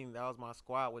the team. That was my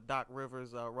squad with Doc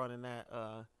Rivers running that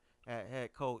at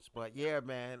head coach. But yeah,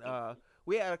 man.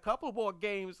 We had a couple more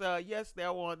games yesterday. I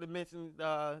wanted to mention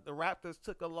the Raptors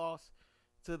took a loss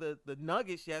to the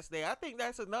Nuggets yesterday. I think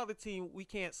that's another team we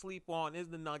can't sleep on is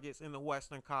the Nuggets in the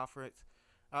Western Conference.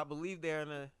 I believe they're in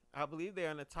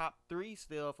the top 3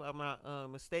 still, if I'm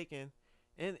not mistaken,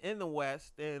 in the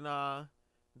West. And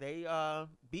they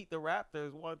beat the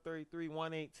Raptors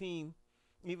 133-118.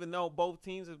 Even though both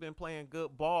teams have been playing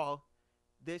good ball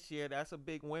this year, that's a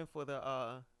big win for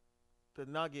the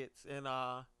Nuggets. And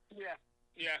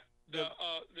Yeah. It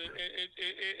all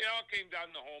came down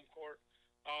to home court.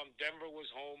 Denver was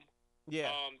home.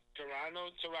 Yeah. Toronto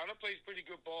plays pretty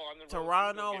good ball on the road.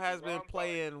 Toronto has been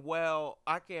playing well.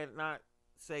 I can't not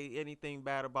say anything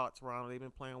bad about Toronto. They've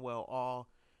been playing well all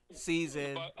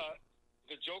season. But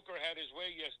the Joker had his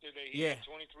way yesterday. He had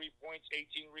 23 points,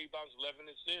 18 rebounds, 11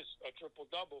 assists, a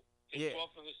triple-double. His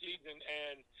 12th of the season.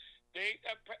 And they,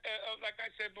 like I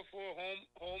said before,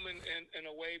 home and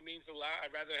away means a lot.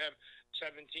 I'd rather have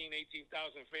 18,000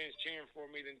 fans cheering for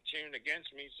me than cheering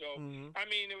against me. So, I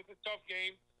mean, it was a tough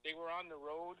game. They were on the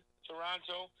road.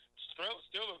 Toronto,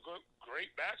 still a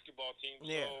great basketball team.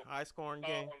 Yeah, so, high-scoring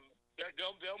game.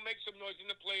 They'll make some noise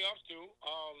in the playoffs, too.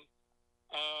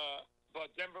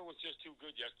 But Denver was just too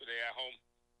good yesterday at home.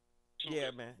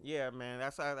 Yeah, man.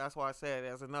 That's why I said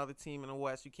there's another team in the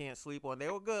West you can't sleep on.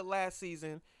 They were good last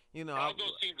season. All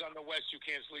those teams on the West you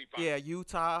can't sleep on. Yeah,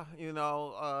 Utah.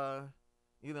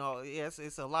 Yes,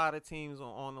 it's a lot of teams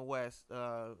on the West.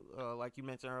 Like you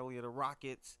mentioned earlier, the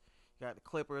Rockets, got the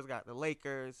Clippers, got the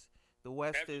Lakers, The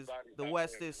West Everybody's the out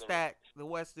West there is for the stacked. The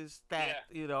West is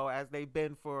stacked. Yeah. You know, as they've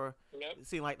been for Yep. it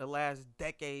seemed like the last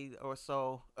decade or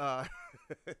so.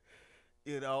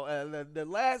 You know, and the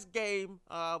last game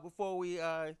before we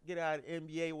get out of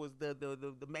NBA was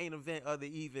the main event of the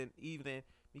evening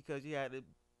because you had the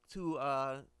two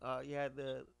you had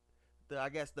the I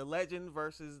guess the legend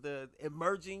versus the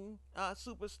emerging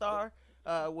superstar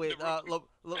with the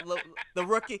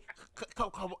rookie.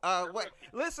 What?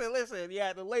 Listen.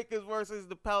 Yeah, the Lakers versus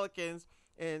the Pelicans,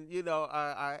 and you know,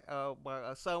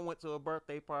 my son went to a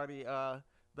birthday party the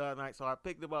other night, so I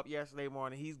picked him up yesterday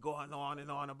morning. He's going on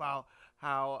and on about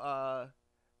how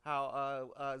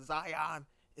Zion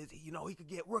is. You know, he could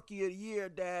get Rookie of the Year,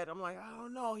 Dad. I'm like, I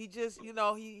don't know. He just, he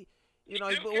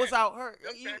was out hurt.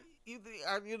 He's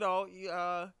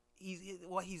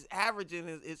what he's averaging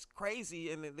is crazy,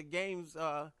 and the games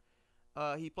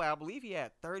he played. I believe he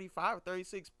had 35 or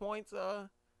 36 points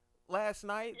last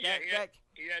night. Yeah,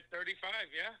 he had 35.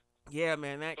 Yeah. Yeah,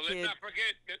 man, that but kid.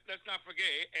 Let's not forget.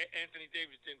 Anthony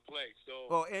Davis didn't play, so.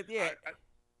 Well, yeah.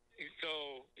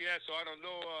 So I don't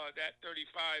know. That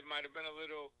 35 might have been a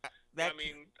little. That, I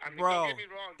mean, bro, don't get me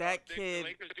wrong. That the kid.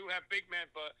 Lakers do have big men,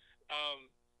 but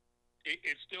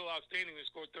it's still outstanding to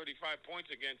score 35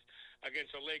 points against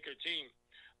a Laker team.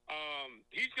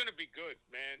 He's gonna be good,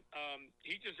 man.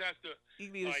 He just has to.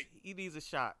 He needs a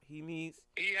shot. He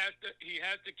has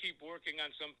to keep working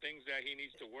on some things that he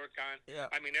needs to work on. Yeah.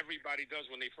 I mean, everybody does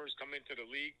when they first come into the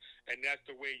league, and that's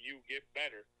the way you get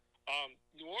better.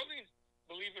 New Orleans,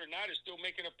 believe it or not, is still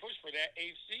making a push for that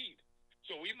 8th seed.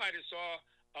 So we might have saw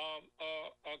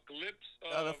a glimpse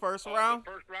of the first round.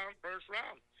 The first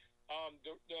round.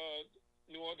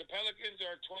 The Pelicans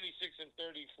are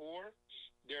 26-34.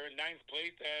 They're in 9th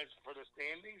place as for the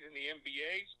standings in the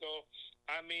NBA. So,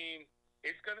 I mean,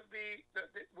 it's gonna be.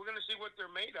 We're gonna see what they're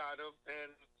made out of.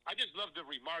 And I just love the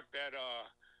remark that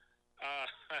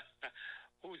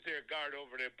who's their guard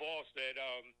over there, Ball said.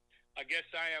 I guess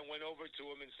Zion went over to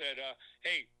him and said,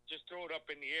 "Hey, just throw it up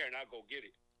in the air and I'll go get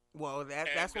it." Well,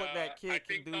 that's what that kid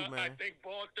can do, man. I think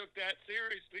Ball took that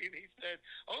seriously, and he said,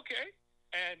 "Okay,"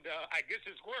 and I guess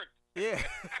it's worked. Yeah.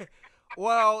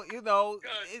 Well, he just throws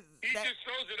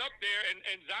it up there,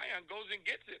 and Zion goes and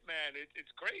gets it, man.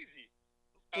 It's crazy.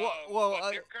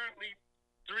 But they're currently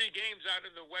 3 games out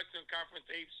of the Western Conference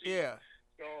 8th seed. Yeah.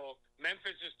 So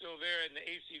Memphis is still there in the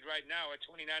 8th seed right now at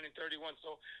 29-31.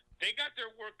 So they got their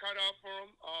work cut out for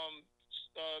them.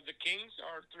 The Kings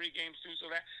are 3 games too,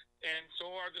 and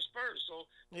so are the Spurs. So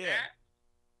that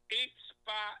 8th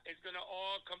spot is going to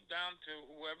all come down to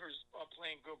whoever's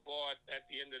playing good ball at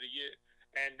the end of the year.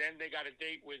 And then they got a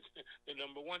date with the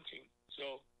number 1 team.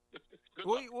 So,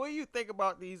 what do you think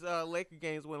about these Laker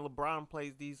games when LeBron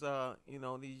plays these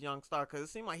these young stars? Because it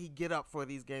seems like he get up for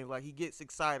these games, like he gets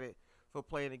excited for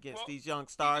playing against these young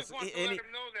stars. He just wants to let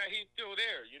him know that he's still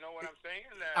there. You know what I'm saying?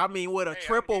 I mean, with a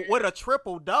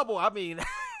triple double. I mean,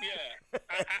 yeah,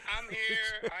 I'm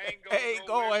here. I ain't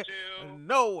going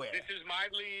nowhere. This is my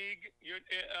league. You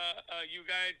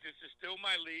guys, this is still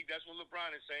my league. That's what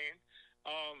LeBron is saying.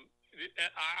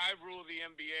 I rule the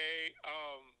NBA,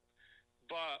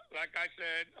 but like I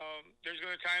said, there's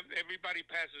gonna time everybody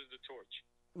passes the torch.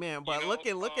 Man, but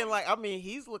looking like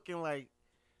he's looking like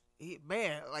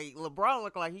like LeBron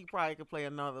look like he probably could play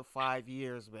another 5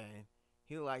 years, man.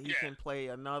 He can play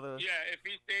another. Yeah, if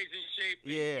he stays in shape.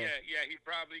 Yeah, he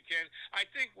probably can. I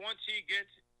think once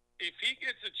if he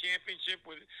gets a championship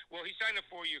he signed a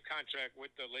 4-year contract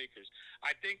with the Lakers.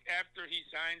 I think after he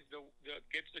signs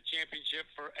gets the championship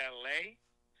for LA,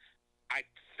 I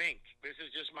think this is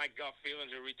just my gut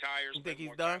feeling. He retires. You think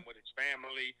he's done done with his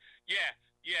family? Yeah.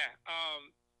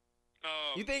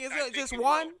 You think it's just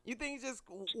one? You think it's just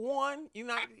one?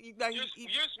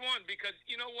 Just one because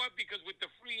you know what? Because with the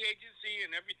free agency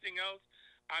and everything else.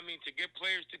 I mean, to get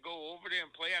players to go over there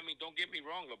and play. I mean, don't get me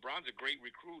wrong. LeBron's a great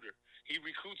recruiter. He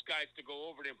recruits guys to go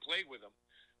over there and play with him.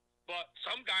 But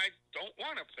some guys don't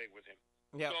want to play with him.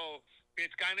 Yep. So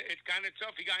it's kind of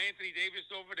tough. He got Anthony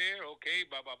Davis over there. Okay,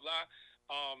 blah blah blah.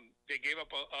 They gave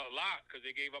up a lot because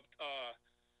they gave up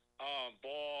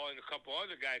Ball and a couple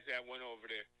other guys that went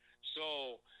over there.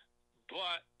 So,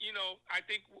 but I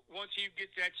think once he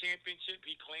gets that championship,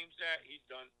 he claims that he's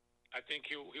done. I think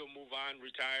he'll move on,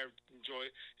 retire,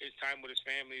 enjoy his time with his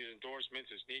family, his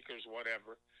endorsements, his sneakers,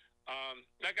 whatever.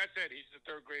 Like I said, he's the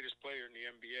 3rd greatest player in the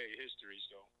NBA history.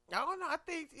 So I don't know. I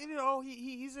think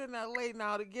he's in LA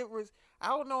now to get. I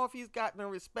don't know if he's gotten the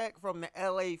respect from the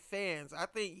LA fans. I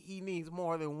think he needs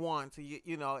more than one to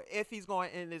if he's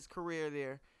going to end his career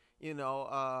there. He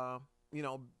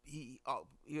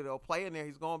playing there,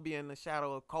 he's going to be in the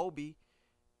shadow of Kobe.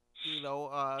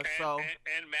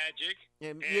 and Magic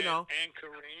and and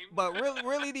Kareem. But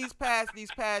really, these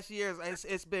past years,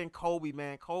 it's been Kobe,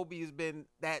 man. Kobe has been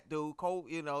that dude.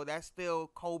 Kobe, that's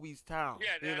still Kobe's town.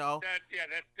 Yeah,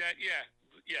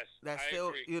 yes. That's I still,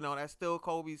 agree. that's still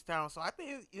Kobe's town. So I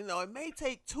think, it may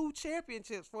take 2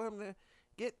 championships for him to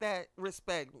get that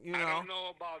respect. I don't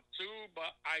know about 2,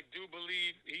 but I do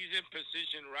believe he's in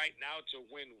position right now to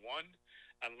win 1,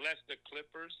 unless the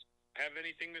Clippers have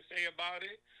anything to say about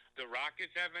it, the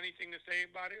Rockets have anything to say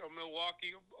about it, or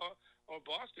Milwaukee or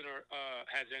Boston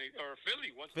has any, or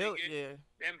Philly once they get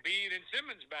Embiid and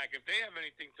Simmons back, if they have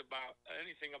anything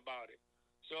about it.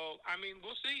 So I mean,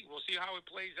 we'll see. We'll see how it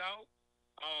plays out.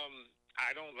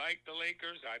 I don't like the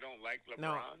Lakers. I don't like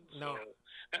LeBron. No.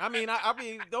 So. I mean,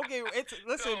 don't get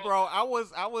listen, bro. I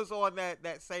was on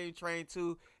that same train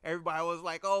too. Everybody was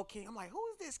like, "Oh, King." I'm like, "Who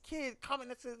is this kid coming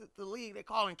into the league? They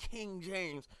call him King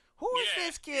James. Who is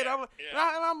this kid?" And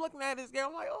I'm looking at this guy.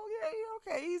 I'm like, "Oh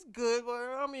yeah, okay, he's good." But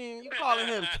I mean, you calling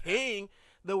him King?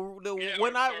 Or the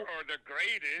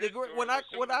greatest.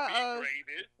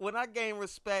 When I gained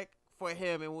respect for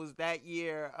him, it was that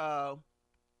year.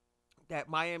 That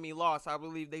Miami lost. I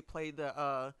believe they played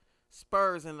the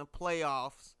Spurs in the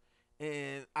playoffs,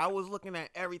 and I was looking at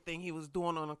everything he was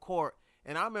doing on the court,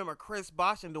 and I remember Chris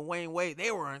Bosh and Dwayne Wade, they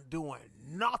weren't doing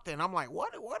nothing. I'm like,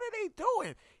 what are they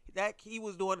doing? That he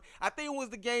was doing. I think it was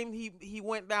the game he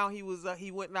went down.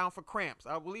 He went down for cramps.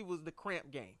 I believe it was the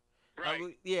cramp game. Right.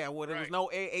 Where there was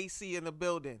no AC in the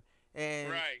building.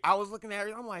 And right. I was looking at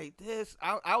it. I'm like, this.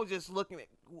 I was just looking at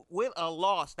with a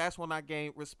loss. That's when I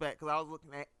gained respect, because I was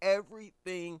looking at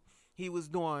everything he was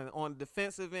doing on the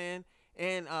defensive end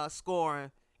and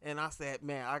scoring. And I said,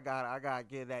 man, I gotta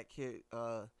give that kid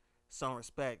some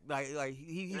respect. Like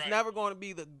he's never going to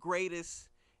be the greatest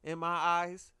in my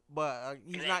eyes, but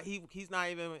he's not. He's not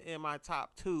even in my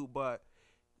top 2. But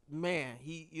man,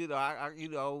 he, I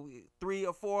 3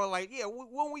 or 4, like,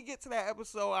 when we get to that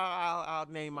episode, I'll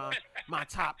name my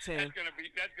top 10. That's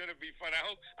gonna be fun.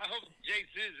 I hope Jay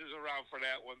Sizz is around for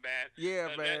that one, man. Yeah,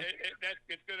 man.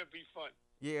 It's gonna be fun.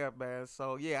 Yeah, man.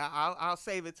 So I'll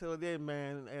save it till then,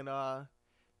 man. And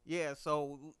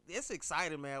so it's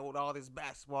exciting, man, with all this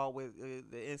basketball, with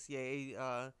the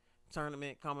NCAA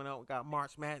tournament coming up. We got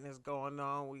March Madness going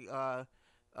on. We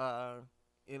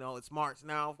it's March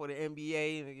now for the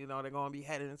NBA, and they're gonna be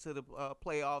heading into the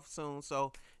playoffs soon.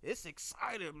 So it's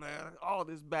exciting, man. All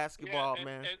this basketball,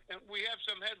 man. And we have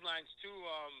some headlines too.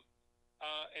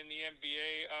 In the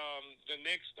NBA, the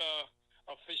Knicks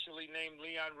officially named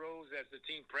Leon Rose as the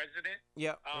team president.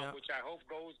 Which I hope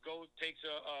takes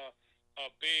a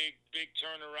big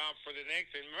turnaround for the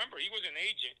Knicks. And remember, he was an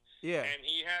agent. Yeah. And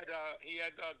he had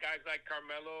guys like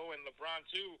Carmelo and LeBron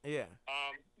too. Yeah.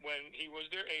 When he was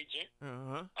their agent.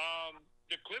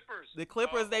 The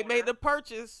Clippers. They made the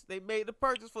purchase. They made the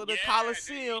purchase for the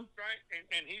Coliseum.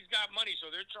 And he's got money,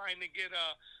 so they're trying to get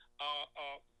a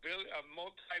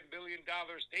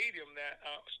multi-billion-dollar stadium, that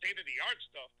state-of-the-art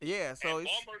stuff. Yeah, so and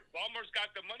Ballmer's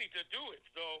got the money to do it,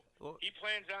 so he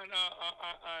plans on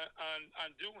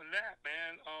doing that,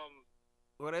 man.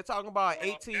 Well, they're talking about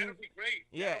 18. That'll be great.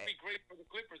 Yeah, that'll be great for the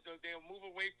Clippers. They'll move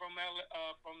away from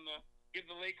give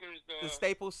the Lakers the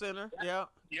Staples Center. Yep.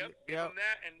 Give them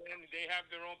that, and then they have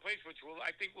their own place, which I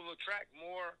think will attract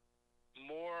more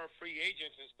free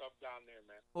agents and stuff down there,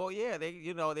 man. Well, yeah,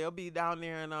 they'll be down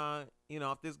there, and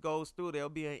if this goes through, they'll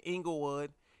be in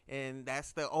Inglewood, and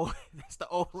that's the old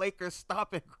Lakers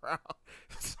stomping ground.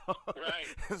 So,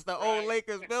 it's the old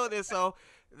Lakers building. So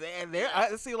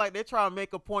I see, like, they're trying to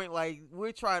make a point, like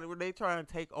they trying to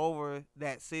take over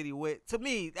that city. To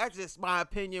me, that's just my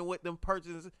opinion, with them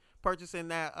purchasing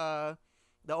that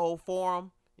the old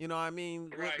Forum. You know what I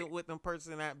mean? Right. With them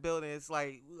purchasing that building, it's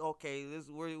like, okay,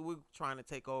 we're trying to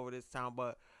take over this town.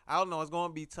 But I don't know, it's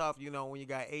going to be tough, when you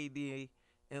got AD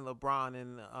and LeBron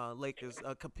and Lakers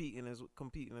competing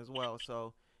as well.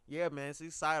 So, yeah, man, it's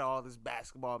exciting, all this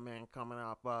basketball, man, coming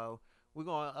up. We're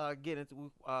going to get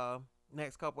into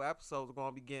next couple episodes, we're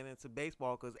going to be getting into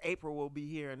baseball, because April will be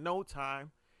here in no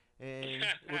time. And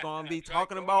we're going to be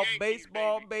talking about Yankees,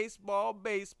 baseball.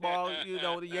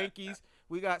 The Yankees.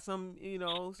 We got some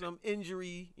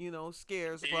injury,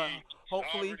 scares, but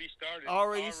hopefully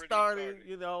already started,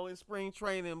 in spring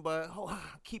training. But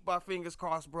keep our fingers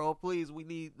crossed, bro. Please,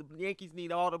 the Yankees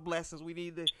need all the blessings. We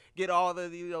need to get all the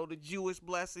the Jewish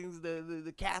blessings,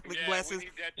 the Catholic blessings.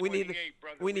 We need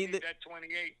that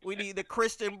 28. We need the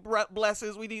Christian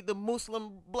blessings. We need the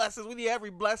Muslim blessings. We need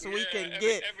every blessing we can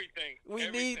get. Everything. We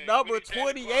need number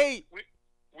 28.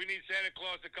 We need Santa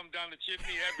Claus to come down the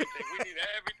chimney. Everything. We need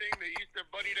everything. The Easter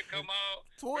Bunny to come out,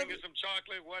 bring us some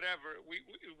chocolate, whatever.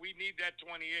 We need that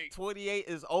 28. 28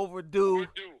 is overdue.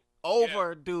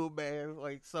 Overdue, man.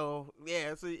 Like, so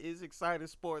yeah, it's exciting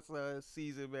sports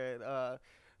season, man.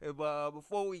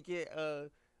 Before we get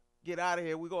out of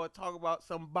here, we're gonna talk about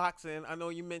some boxing. I know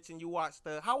you mentioned you watched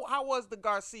the how was the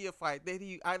Garcia fight?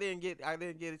 I didn't get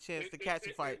a chance to catch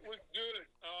the fight. It was good.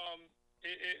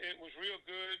 It was real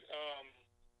good.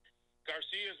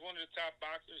 Garcia is one of the top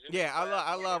boxers.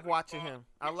 I love watching him.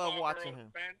 I love watching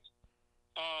him.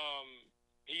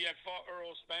 He had fought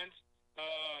Earl Spence.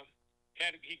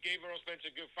 He gave Earl Spence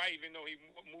a good fight, even though he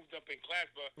moved up in class.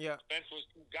 But Spence was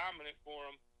too dominant for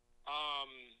him.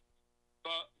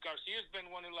 But Garcia's been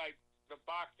one of the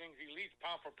boxing's elite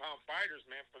pound for pound fighters,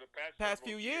 man, for the past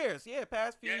few years. Yeah,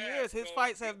 past few years. His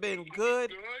fights have been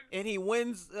good, and he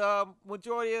wins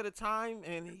majority of the time.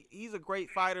 And he's a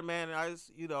great fighter, man. And I just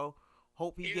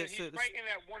hope he gets to. He's fighting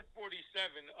at 147.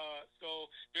 So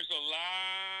there's a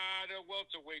lot of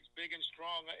welterweights, big and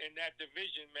strong in that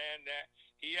division, man. That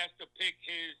he has to pick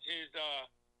his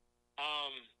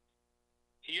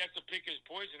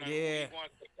poison on who he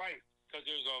wants to fight. Because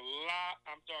there's a lot,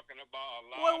 I'm talking about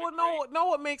a lot. Know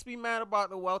what makes me mad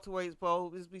about the welterweights,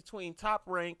 bro, is between Top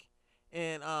Rank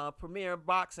and Premier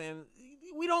Boxing.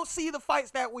 We don't see the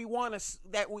fights that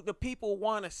the people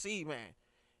want to see, man.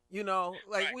 We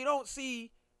don't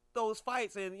see those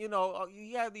fights, and you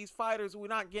have these fighters. We're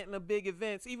not getting the big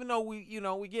events, even though we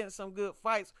getting some good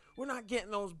fights. We're not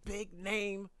getting those big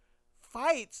name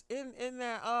fights in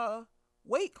that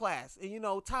weight class. And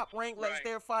Top Rank lets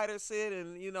their fighters sit,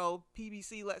 and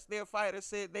PBC lets their fighters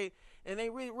sit. They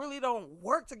really don't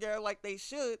work together like they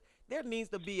should. There needs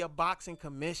to be a boxing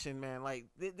commission, man. Like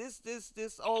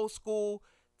this old school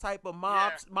type of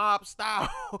mob style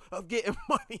of getting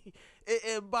money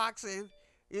in boxing.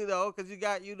 Because you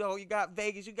got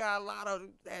Vegas, you got a lot of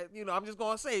that. I'm just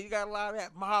gonna say you got a lot of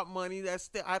that mob money.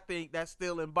 I think that's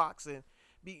still in boxing.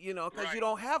 Because you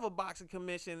don't have a boxing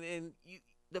commission, and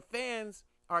the fans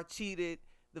are cheated.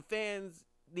 The fans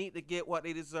need to get what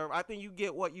they deserve. I think you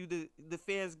get what the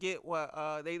fans get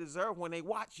what they deserve when they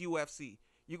watch UFC.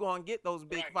 You're gonna get those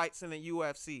big fights in the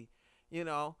UFC,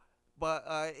 But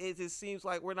it just seems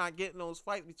like we're not getting those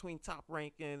fights between Top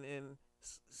Rank and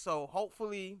so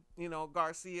hopefully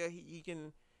Garcia he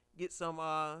can get some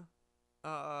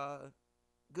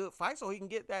good fights so he can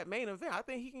get that main event. I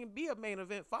think he can be a main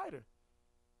event fighter.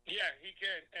 Yeah, he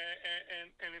can,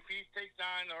 and if he takes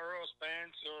on Earl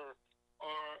Spence or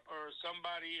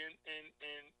somebody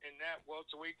in that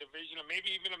welterweight division, or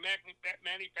maybe even a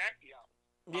Manny Pacquiao,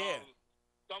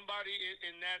 somebody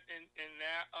in that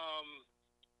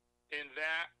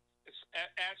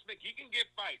aspect, he can get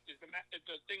fights. The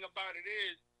thing about it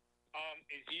is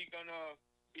he gonna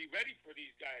be ready for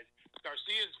these guys?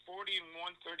 Garcia's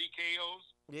 40-1, 30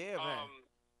 KOs. Yeah, man.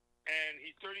 And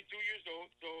he's 32 years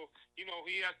old, so he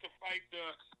has to fight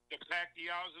the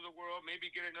Pacquiaos of the world.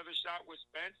 Maybe get another shot with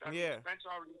Spence. Spence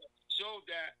already showed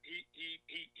that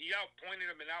he outpointed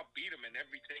him and outbeat him and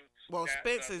everything. Well,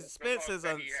 Spence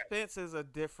is a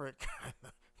different kind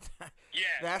of.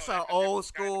 That's an old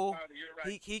school.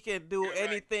 Right. He can do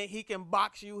anything. He can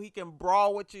box you. He can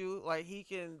brawl with you. Like he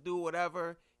can do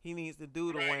whatever he needs to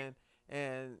do to win.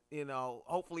 And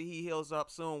hopefully he heals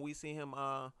up soon. We see him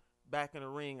back in the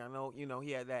ring. I know,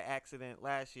 he had that accident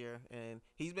last year, and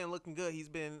he's been looking good. He's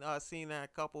been seeing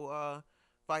that couple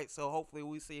fights, so hopefully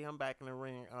we see him back in the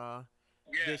ring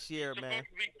this year, man. He's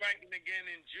supposed to be fighting again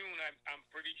in June, I'm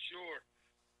pretty sure.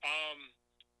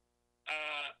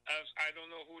 I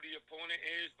don't know who the opponent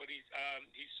is, but he's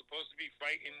supposed to be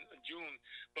fighting in June.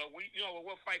 But what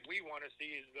fight we want to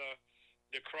see is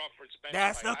the Crawford Spence.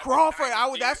 That's the Crawford.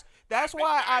 That's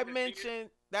why I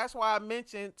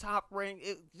mentioned Top Rank,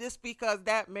 just because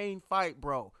that main fight,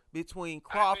 bro, between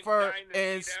Crawford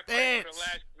and Spence. For the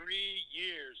last 3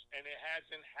 years, and it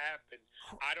hasn't happened.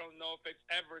 I don't know if it's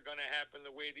ever gonna happen.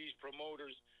 The way these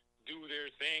promoters do their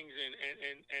things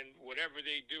and whatever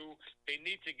they do, they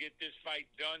need to get this fight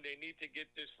done. They need to get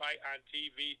this fight on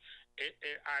TV.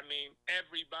 I mean,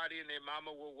 everybody and their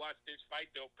mama will watch this fight.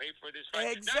 They'll pay for this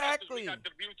fight. Exactly. We got the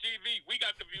View TV. We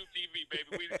got the View TV,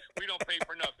 baby. We don't pay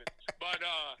for nothing. But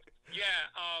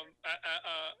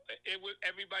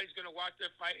everybody's gonna watch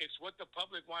that fight. It's what the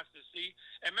public wants to see.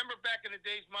 And remember back in the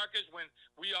days, Marcus, when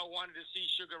we all wanted to see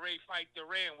Sugar Ray fight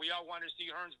Duran. We all wanted to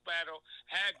see Hearns battle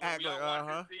Hagler. We all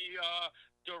wanted to see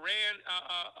Duran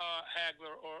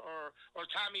Hagler or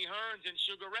Tommy Hearns and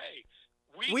Sugar Ray.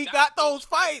 We got those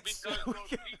fights because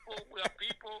those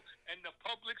people and the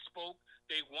public spoke.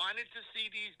 They wanted to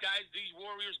see these guys, these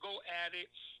warriors, go at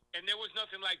it. And there was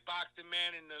nothing like boxing,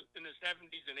 man, in the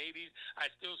 70s and 80s.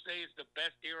 I still say it's the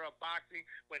best era of boxing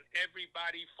when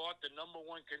everybody fought the number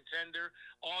one contender.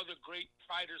 All the great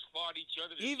fighters fought each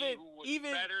other to see who was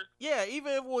better. Yeah,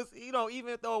 even if it was,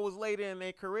 even though it was later in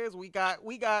their careers, we got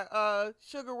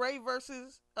Sugar Ray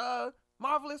versus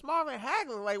Marvelous Marvin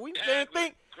Hagler. Like we didn't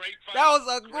think that was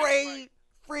a great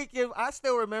freaking. I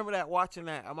still remember that, watching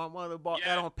that. My mother bought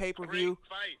that on pay-per-view.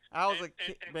 I was a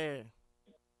kid, man.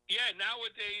 Yeah,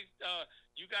 nowadays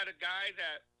you got a guy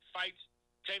that fights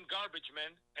 10 garbage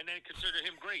men and then consider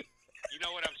him great. You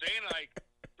know what I'm saying? Like,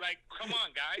 come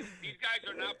on, guys. These guys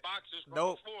are not boxers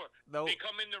from before. They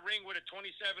come in the ring with a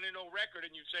 27-0 record,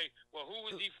 and you say, well, who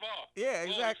was he fought? Yeah,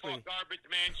 exactly. He fought Garbage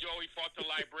Man Joe. He fought the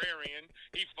Librarian.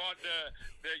 He fought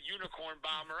the Unicorn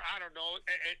Bomber. I don't know.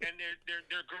 And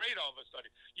they're great all of a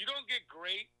sudden. You don't get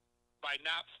great by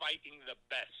not fighting the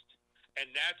best. And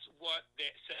that's what the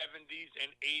 70s and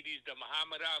 80s, the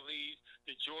Muhammad Ali's,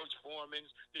 the George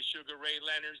Foremans, the Sugar Ray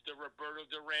Leonards, the Roberto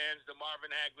Durans, the Marvin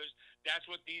Haglers, that's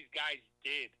what these guys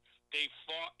did. They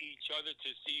fought each other to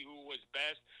see who was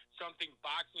best, something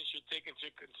boxing should take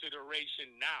into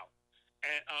consideration now.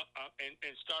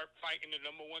 And start fighting the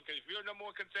number one. Because if you're a number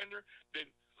one contender,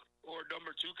 or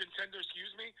number two contender,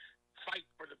 fight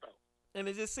for the belt. And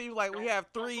it just seems like we have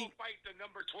three. Don't fight the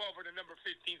number 12 or the number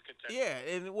 15 contender. Yeah,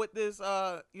 and with this,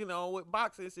 with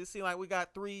boxing, it seems like we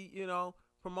got three,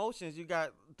 promotions. You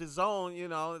got the Zone,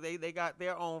 they got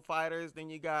their own fighters. Then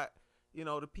you got, the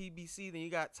PBC. Then you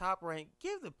got Top Rank.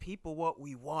 Give the people what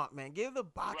we want, man. Give the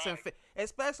boxing,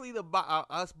 especially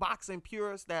us boxing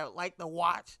purists that like to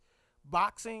watch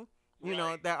boxing.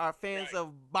 That are fans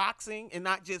of boxing and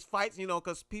not just fights.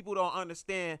 Because people don't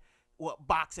understand what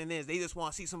boxing is. They just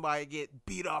want to see somebody get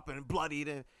beat up and bloodied,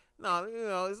 and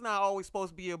it's not always supposed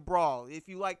to be a brawl. If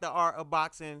you like the art of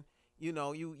boxing,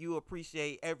 you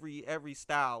appreciate every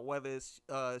style, whether it's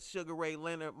Sugar Ray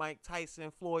Leonard, Mike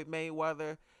Tyson, Floyd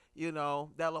Mayweather, De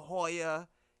La Hoya,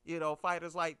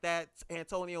 fighters like that,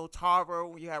 Antonio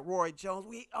Tarver. You have Roy Jones.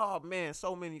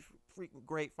 So many freaking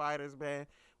great fighters, man.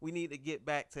 We need to get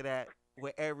back to that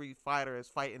where every fighter is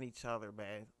fighting each other,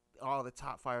 man. All the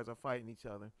top fighters are fighting each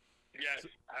other. Yes,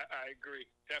 I agree.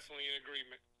 Definitely in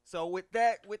agreement. So with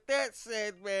that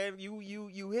said, man,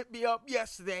 you hit me up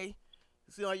yesterday.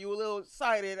 So you were a little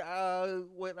excited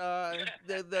with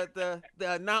the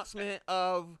announcement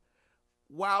of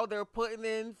Wilder putting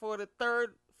in for the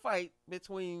third fight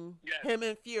between him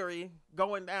and Fury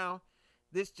going down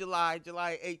this July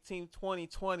 18th,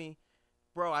 2020.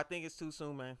 Bro, I think it's too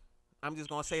soon, man. I'm just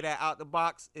gonna say that out the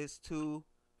box. It's too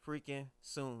freaking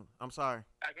soon. I'm sorry.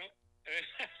 I don't.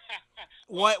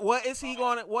 What is he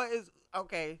going to,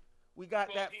 okay, we got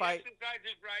that fight. He exercised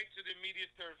his right to the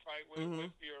immediate third fight with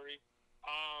Fury.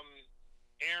 Bob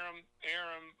Arum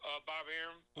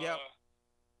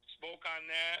spoke on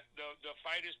that. The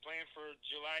fight is planned for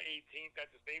July 18th at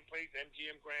the same place,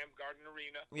 MGM Grand Garden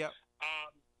Arena. Yep.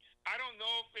 I don't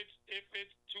know if it's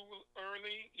too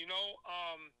early,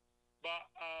 but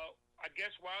I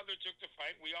guess Wilder took the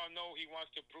fight. We all know he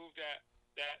wants to prove that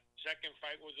second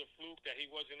fight was a fluke, that he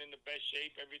wasn't in the best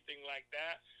shape, everything like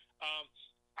that.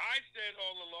 I said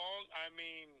all along,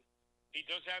 he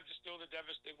does have still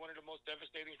one of the most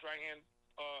devastating right hand.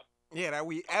 That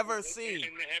we ever seen.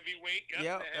 In the heavyweight.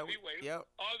 Yep.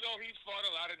 Although he's fought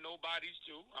a lot of nobodies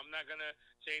too. I'm not going to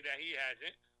say that he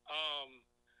hasn't.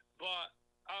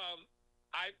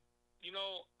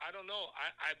 I don't know.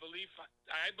 I believe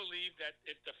that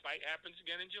if the fight happens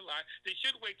again in July, they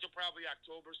should wait till probably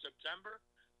October, September,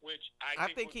 which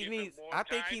I think he needs. I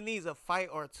think he needs a fight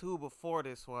or two before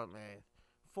this one, man.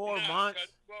 4 months.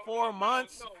 4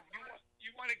 months. No. You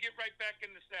want to get right back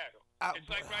in the saddle. It's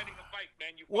like riding a bike,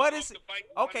 man.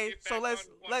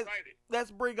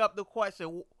 Let's bring up the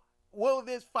question. Will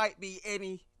this fight be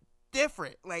any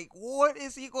different? Like, what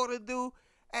is he going to do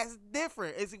as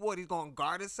different? Is he he's going to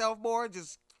guard himself more?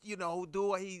 Just, do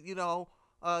what he, do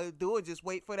and just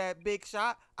wait for that big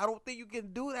shot? I don't think you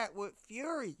can do that with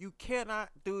Fury. You cannot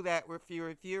do that with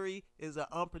Fury. Fury is an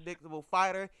unpredictable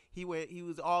fighter. He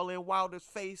was all in Wilder's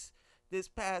face this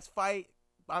past fight.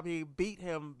 Beat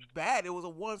him bad. It was a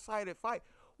one-sided fight.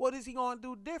 What is he going to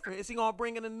do different? Is he going to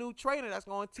bring in a new trainer that's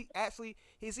going to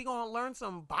is he going to learn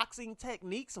some boxing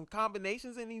techniques, some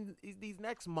combinations in these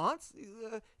next months,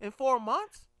 in 4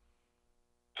 months?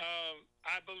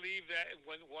 I believe that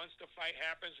once the fight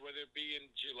happens, whether it be in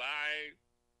July,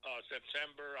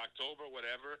 September, October,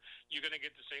 whatever, you're going to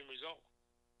get the same result.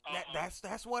 That's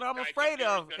what I'm afraid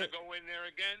of. He's going to go in there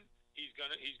again. He's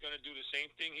gonna do the same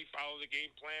thing. He followed the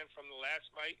game plan from the last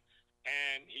fight,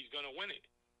 and he's gonna win it.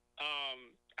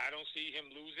 I don't see him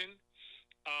losing.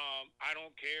 I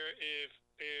don't care if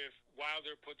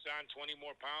Wilder puts on 20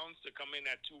 more pounds to come in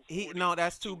at No, 240,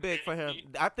 that's too big for him.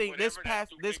 250, I think whatever. That's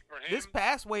too big for this him.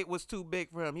 past weight was too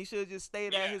big for him. He should have just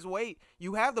stayed at Yeah, his weight.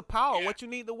 You have the power. yeah, What you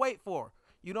need the weight for?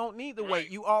 You don't need the weight.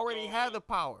 right. You So already have the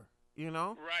power. You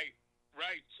know. right,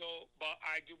 right. So, but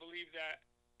I do believe that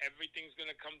everything's going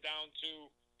to come down to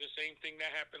the same thing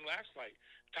that happened last fight.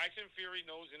 Tyson Fury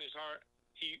knows in his heart.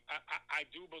 I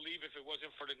do believe if it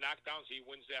wasn't for the knockdowns, he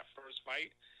wins that first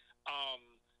fight, um,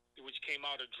 which came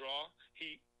out a draw.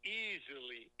 He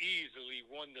easily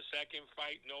won the second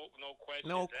fight. No No questions asked.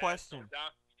 No question.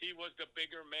 doubt. He was the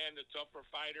bigger man, the tougher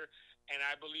fighter, and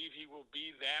I believe he will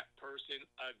be that person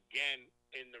again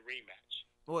in the rematch.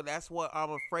 Well, that's what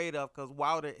I'm afraid of because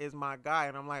Wilder is my guy,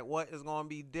 and I'm like, what is going to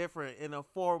be different in a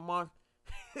 4 month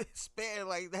span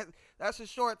like that? That's a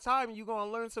short time. You're going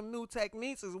to learn some new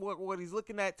techniques. Is what he's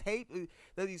looking at tape.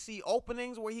 Does he see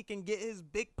openings where he can get his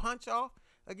big punch off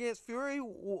against Fury?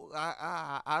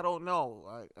 I don't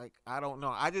know. I don't know.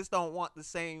 I just don't want the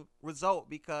same result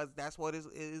because that's what is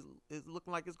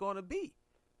looking like it's going to be.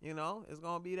 You know, it's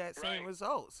going to be that same Right.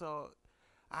 result. So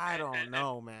I don't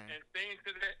know, man. And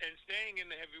staying in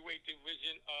the heavyweight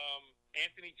division,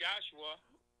 Anthony Joshua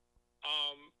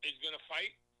is going to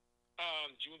fight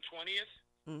June 20th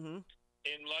Mm-hmm.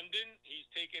 in London. He's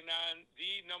taking on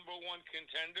the number one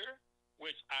contender,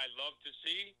 which I love to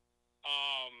see.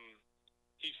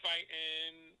 He's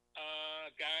fighting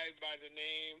a guy by the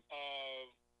name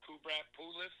of Kubrat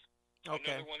Pulev,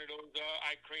 Okay. another one of those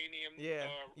Ukrainian Yeah,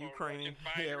 or Ukrainian.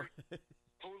 Russian fighters. Yeah.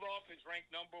 Pulov is ranked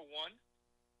number one.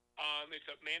 It's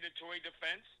a mandatory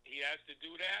defense. He has to do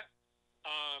that.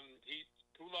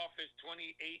 Pulov is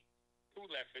 28.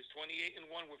 Pulev is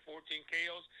 28-1 with 14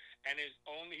 KOs, and he's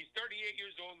 38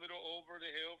 years old, a little over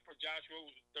the hill for Joshua,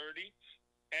 who's 30.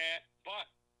 But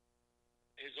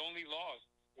his only loss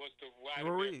was to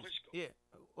Vladimir Ruiz. Klitschko. Yeah.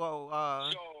 Well.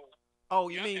 So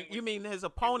You yeah, mean his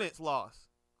opponent's loss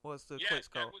was to yes,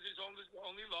 Klitschko? that was his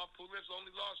only loss. Pulev's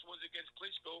only loss was against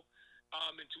Klitschko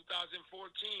in 2014,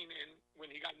 and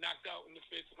when he got knocked out in the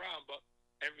fifth round. But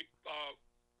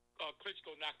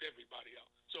Klitschko knocked everybody out,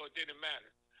 so it didn't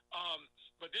matter.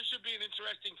 But this should be an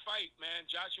interesting fight, man.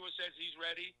 Joshua says he's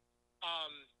ready.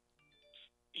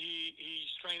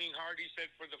 He's training hard, he said,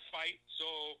 for the fight. So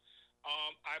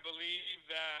I believe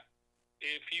that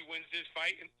if he wins this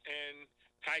fight and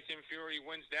Tyson Fury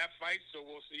wins that fight, so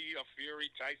we'll see a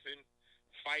Fury-Tyson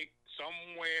fight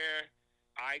somewhere,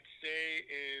 I'd say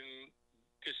in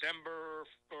December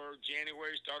or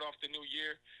January, start off the new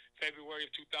year, February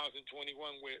of 2021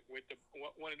 with the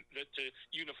one to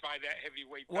unify that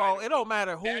heavyweight title. Well, it don't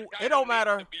matter who. It don't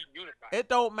matter. It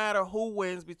don't matter who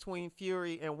wins between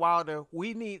Fury and Wilder.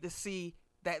 We need to see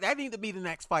that. That need to be the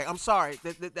next fight. I'm sorry,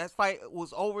 that fight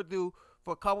was overdue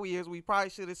for a couple years. We probably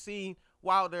should have seen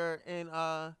Wilder and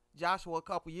Joshua a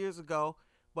couple years ago.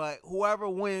 But whoever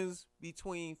wins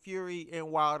between Fury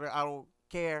and Wilder, I don't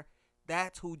care.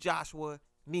 That's who Joshua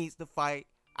needs to fight.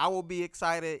 I will be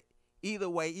excited either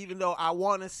way, even though I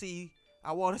want to see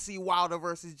Wilder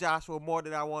versus Joshua more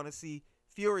than I want to see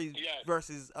Fury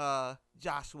versus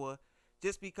Joshua,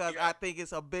 just because I think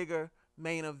it's a bigger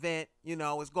main event. You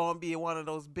know, it's going to be one of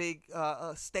those big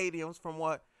stadiums from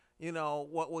what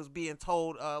was being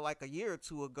told like a year or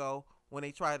two ago when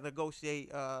they tried to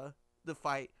negotiate the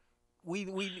fight.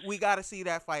 We got to see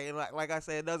that fight, and like I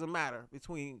said, it doesn't matter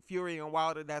between Fury and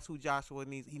Wilder. That's who Joshua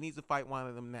needs. He needs to fight one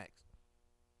of them next.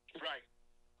 Right,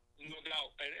 no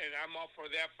doubt, and I'm all for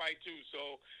that fight too.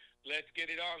 So let's get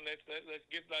it on. Let's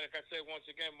give, like I said once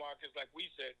again, Marcus, like we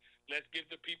said, let's give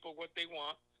the people what they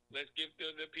want. Let's give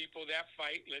the people that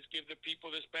fight. Let's give the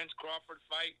people the Spence Crawford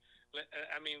fight.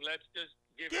 Let's just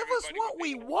give us what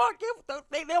we want.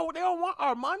 They don't want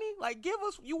our money. Like, give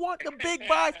us. You want the big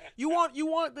buys. You want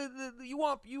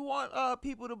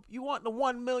people to. You want the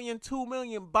 1 million, 2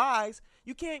 million buys.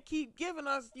 You can't keep giving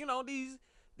us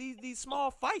these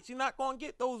small fights. You're not gonna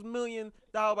get those $1 million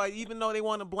buys. Even though they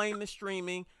want to blame the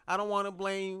streaming, I don't want to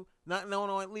blame nothing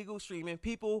on illegal streaming.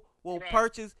 People will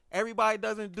purchase. Everybody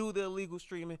doesn't do the illegal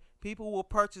streaming. People will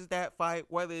purchase that fight,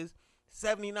 whether it's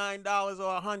 $79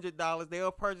 or $100.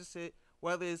 They'll purchase it.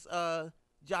 Whether it's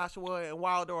Joshua and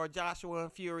Wilder or Joshua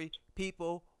and Fury,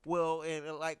 people will. And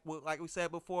like we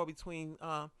said before, between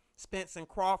Spence and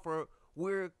Crawford,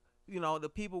 we're the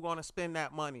people going to spend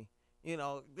that money.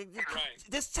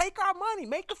 Just take our money.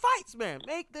 Make the fights, man.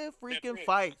 Make the freaking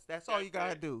fights. That's all you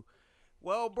gotta do.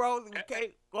 Well, bro,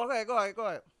 okay, go ahead. Well,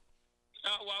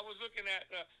 I was looking at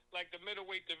like the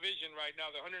middleweight division right now,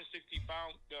 the 160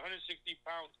 pound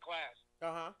class.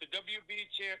 The the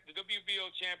WBO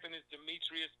champion is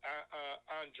Demetrius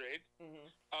Andrade.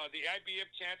 The IBF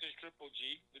champion is Triple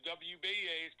G. The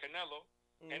WBA is Canelo.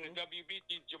 And the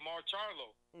WBC, Jamar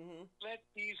Charlo. Let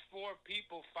these 4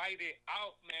 people fight it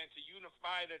out, man, to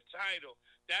unify the title.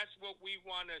 That's what we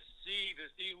want to see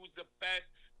who's the best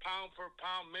pound for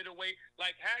pound middleweight,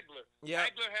 like Hagler. Yep.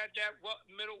 Hagler had that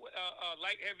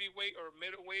light heavyweight or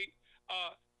middleweight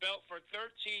belt for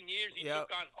 13 years. He took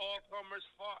on all comers,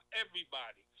 fought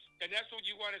everybody. And that's what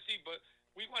you want to see. But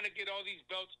we want to get all these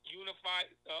belts unified.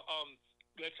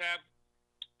 Let's have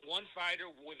one fighter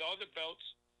with all the belts.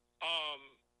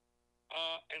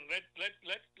 And let's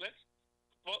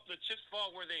the chips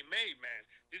fall where they may, man.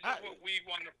 This is what we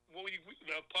want.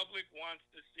 The public wants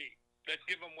to see. Let's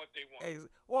give them what they want.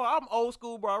 Well, I'm old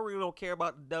school, bro. I really don't care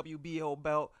about the WBO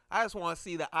belt. I just want to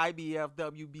see the IBF,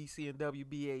 WBC, and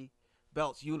WBA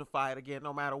belts unified again,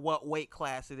 no matter what weight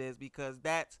class it is, because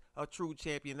that's a true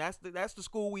champion. That's the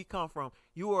school we come from.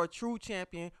 You are a true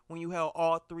champion when you held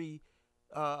all 3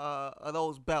 of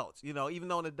those belts, even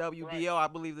though the WBO, I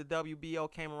believe the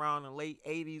WBO came around in the late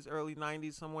 80s, early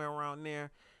 90s, somewhere around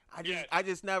there. I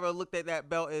just never looked at that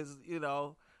belt as,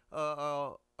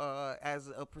 as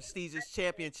a prestigious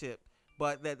championship.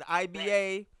 But the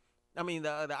IBA, the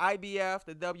IBF,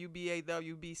 the WBA,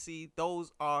 WBC,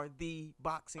 those are the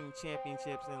boxing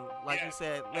championships. And like you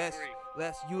said,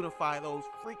 let's unify those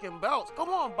freaking belts. Come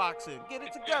on, boxing, get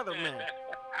it together, man.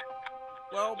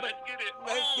 Well, but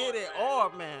let's get it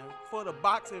on, man, for the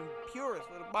boxing purists,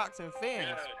 for the boxing fans.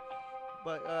 Yeah.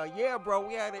 But bro,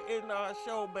 we had to end our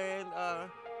show, man.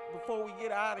 Before we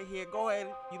get out of here, go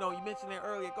ahead. You mentioned it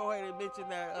earlier. Go ahead and mention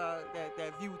that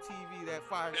View TV, that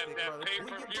Fire Stick, brother. The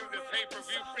pay-per-view,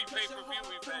 free pay-per-view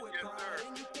event, yes, sir.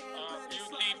 View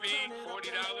TV, $40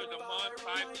 a month,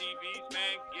 5 TVs,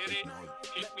 man. Get it.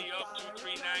 Hit me up,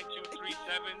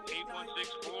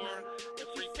 239-237-8164. The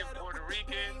freaking Puerto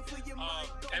Rican.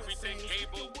 Everything,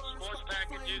 cable, sports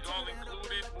packages, all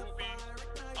included, movies,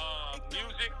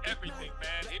 music, everything,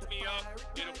 man. Hit me up.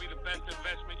 It'll be the best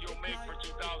investment you'll make for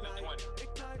 2020.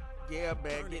 Yeah,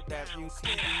 man, get that View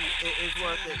TV. It's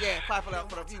worth it. Yeah, clap it up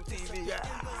for the View TV. Yeah.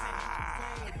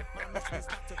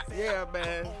 Yeah,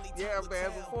 man.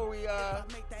 Before we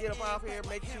get up out here,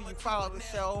 make sure you follow the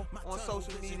show on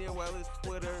social media, whether it's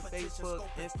Twitter, Facebook,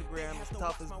 Instagram. It's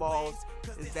Tough as Balls.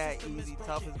 It's that easy.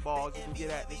 Tough as Balls. You can get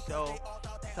at the show.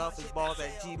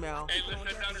 toughasballs@gmail.com. Hey, let's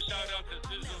send out a shout out to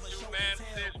Sizzle too, man.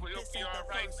 Sis, we hope you're all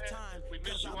right, man. We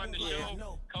miss you on the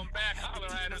show. Come back, holler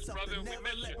at us, brother. We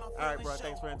miss you. All right, bro.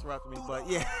 Thanks for interrupting me, but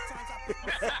yeah.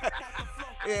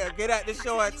 Yeah, get at the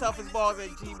show at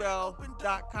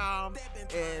toughasballs@gmail.com,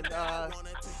 and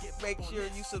make sure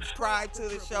you subscribe to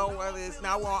the show, whether it's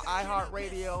now on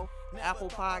iHeartRadio, Apple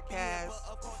Podcasts,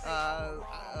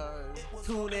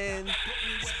 TuneIn,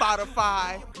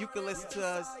 Spotify. You can listen to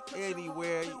us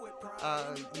anywhere you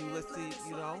listen to,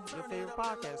 your favorite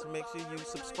podcast. So make sure you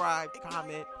subscribe,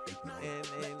 comment, and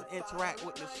interact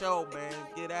with the show, man.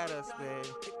 Get at us, man.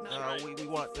 We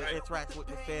want to interact with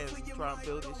the fans and try and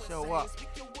build this show up.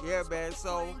 Yeah, man.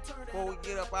 So before we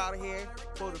get up out of here,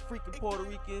 for the freaking Puerto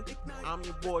Rican, I'm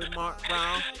your boy Mark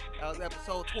Brown. That was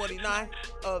episode 29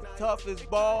 of Tough as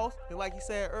Balls. And like you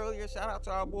said earlier, shout out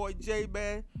to our boy Jay,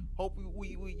 man. Hope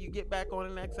you get back on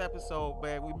the next episode,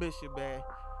 man. We miss you, man.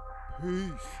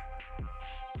 Peace.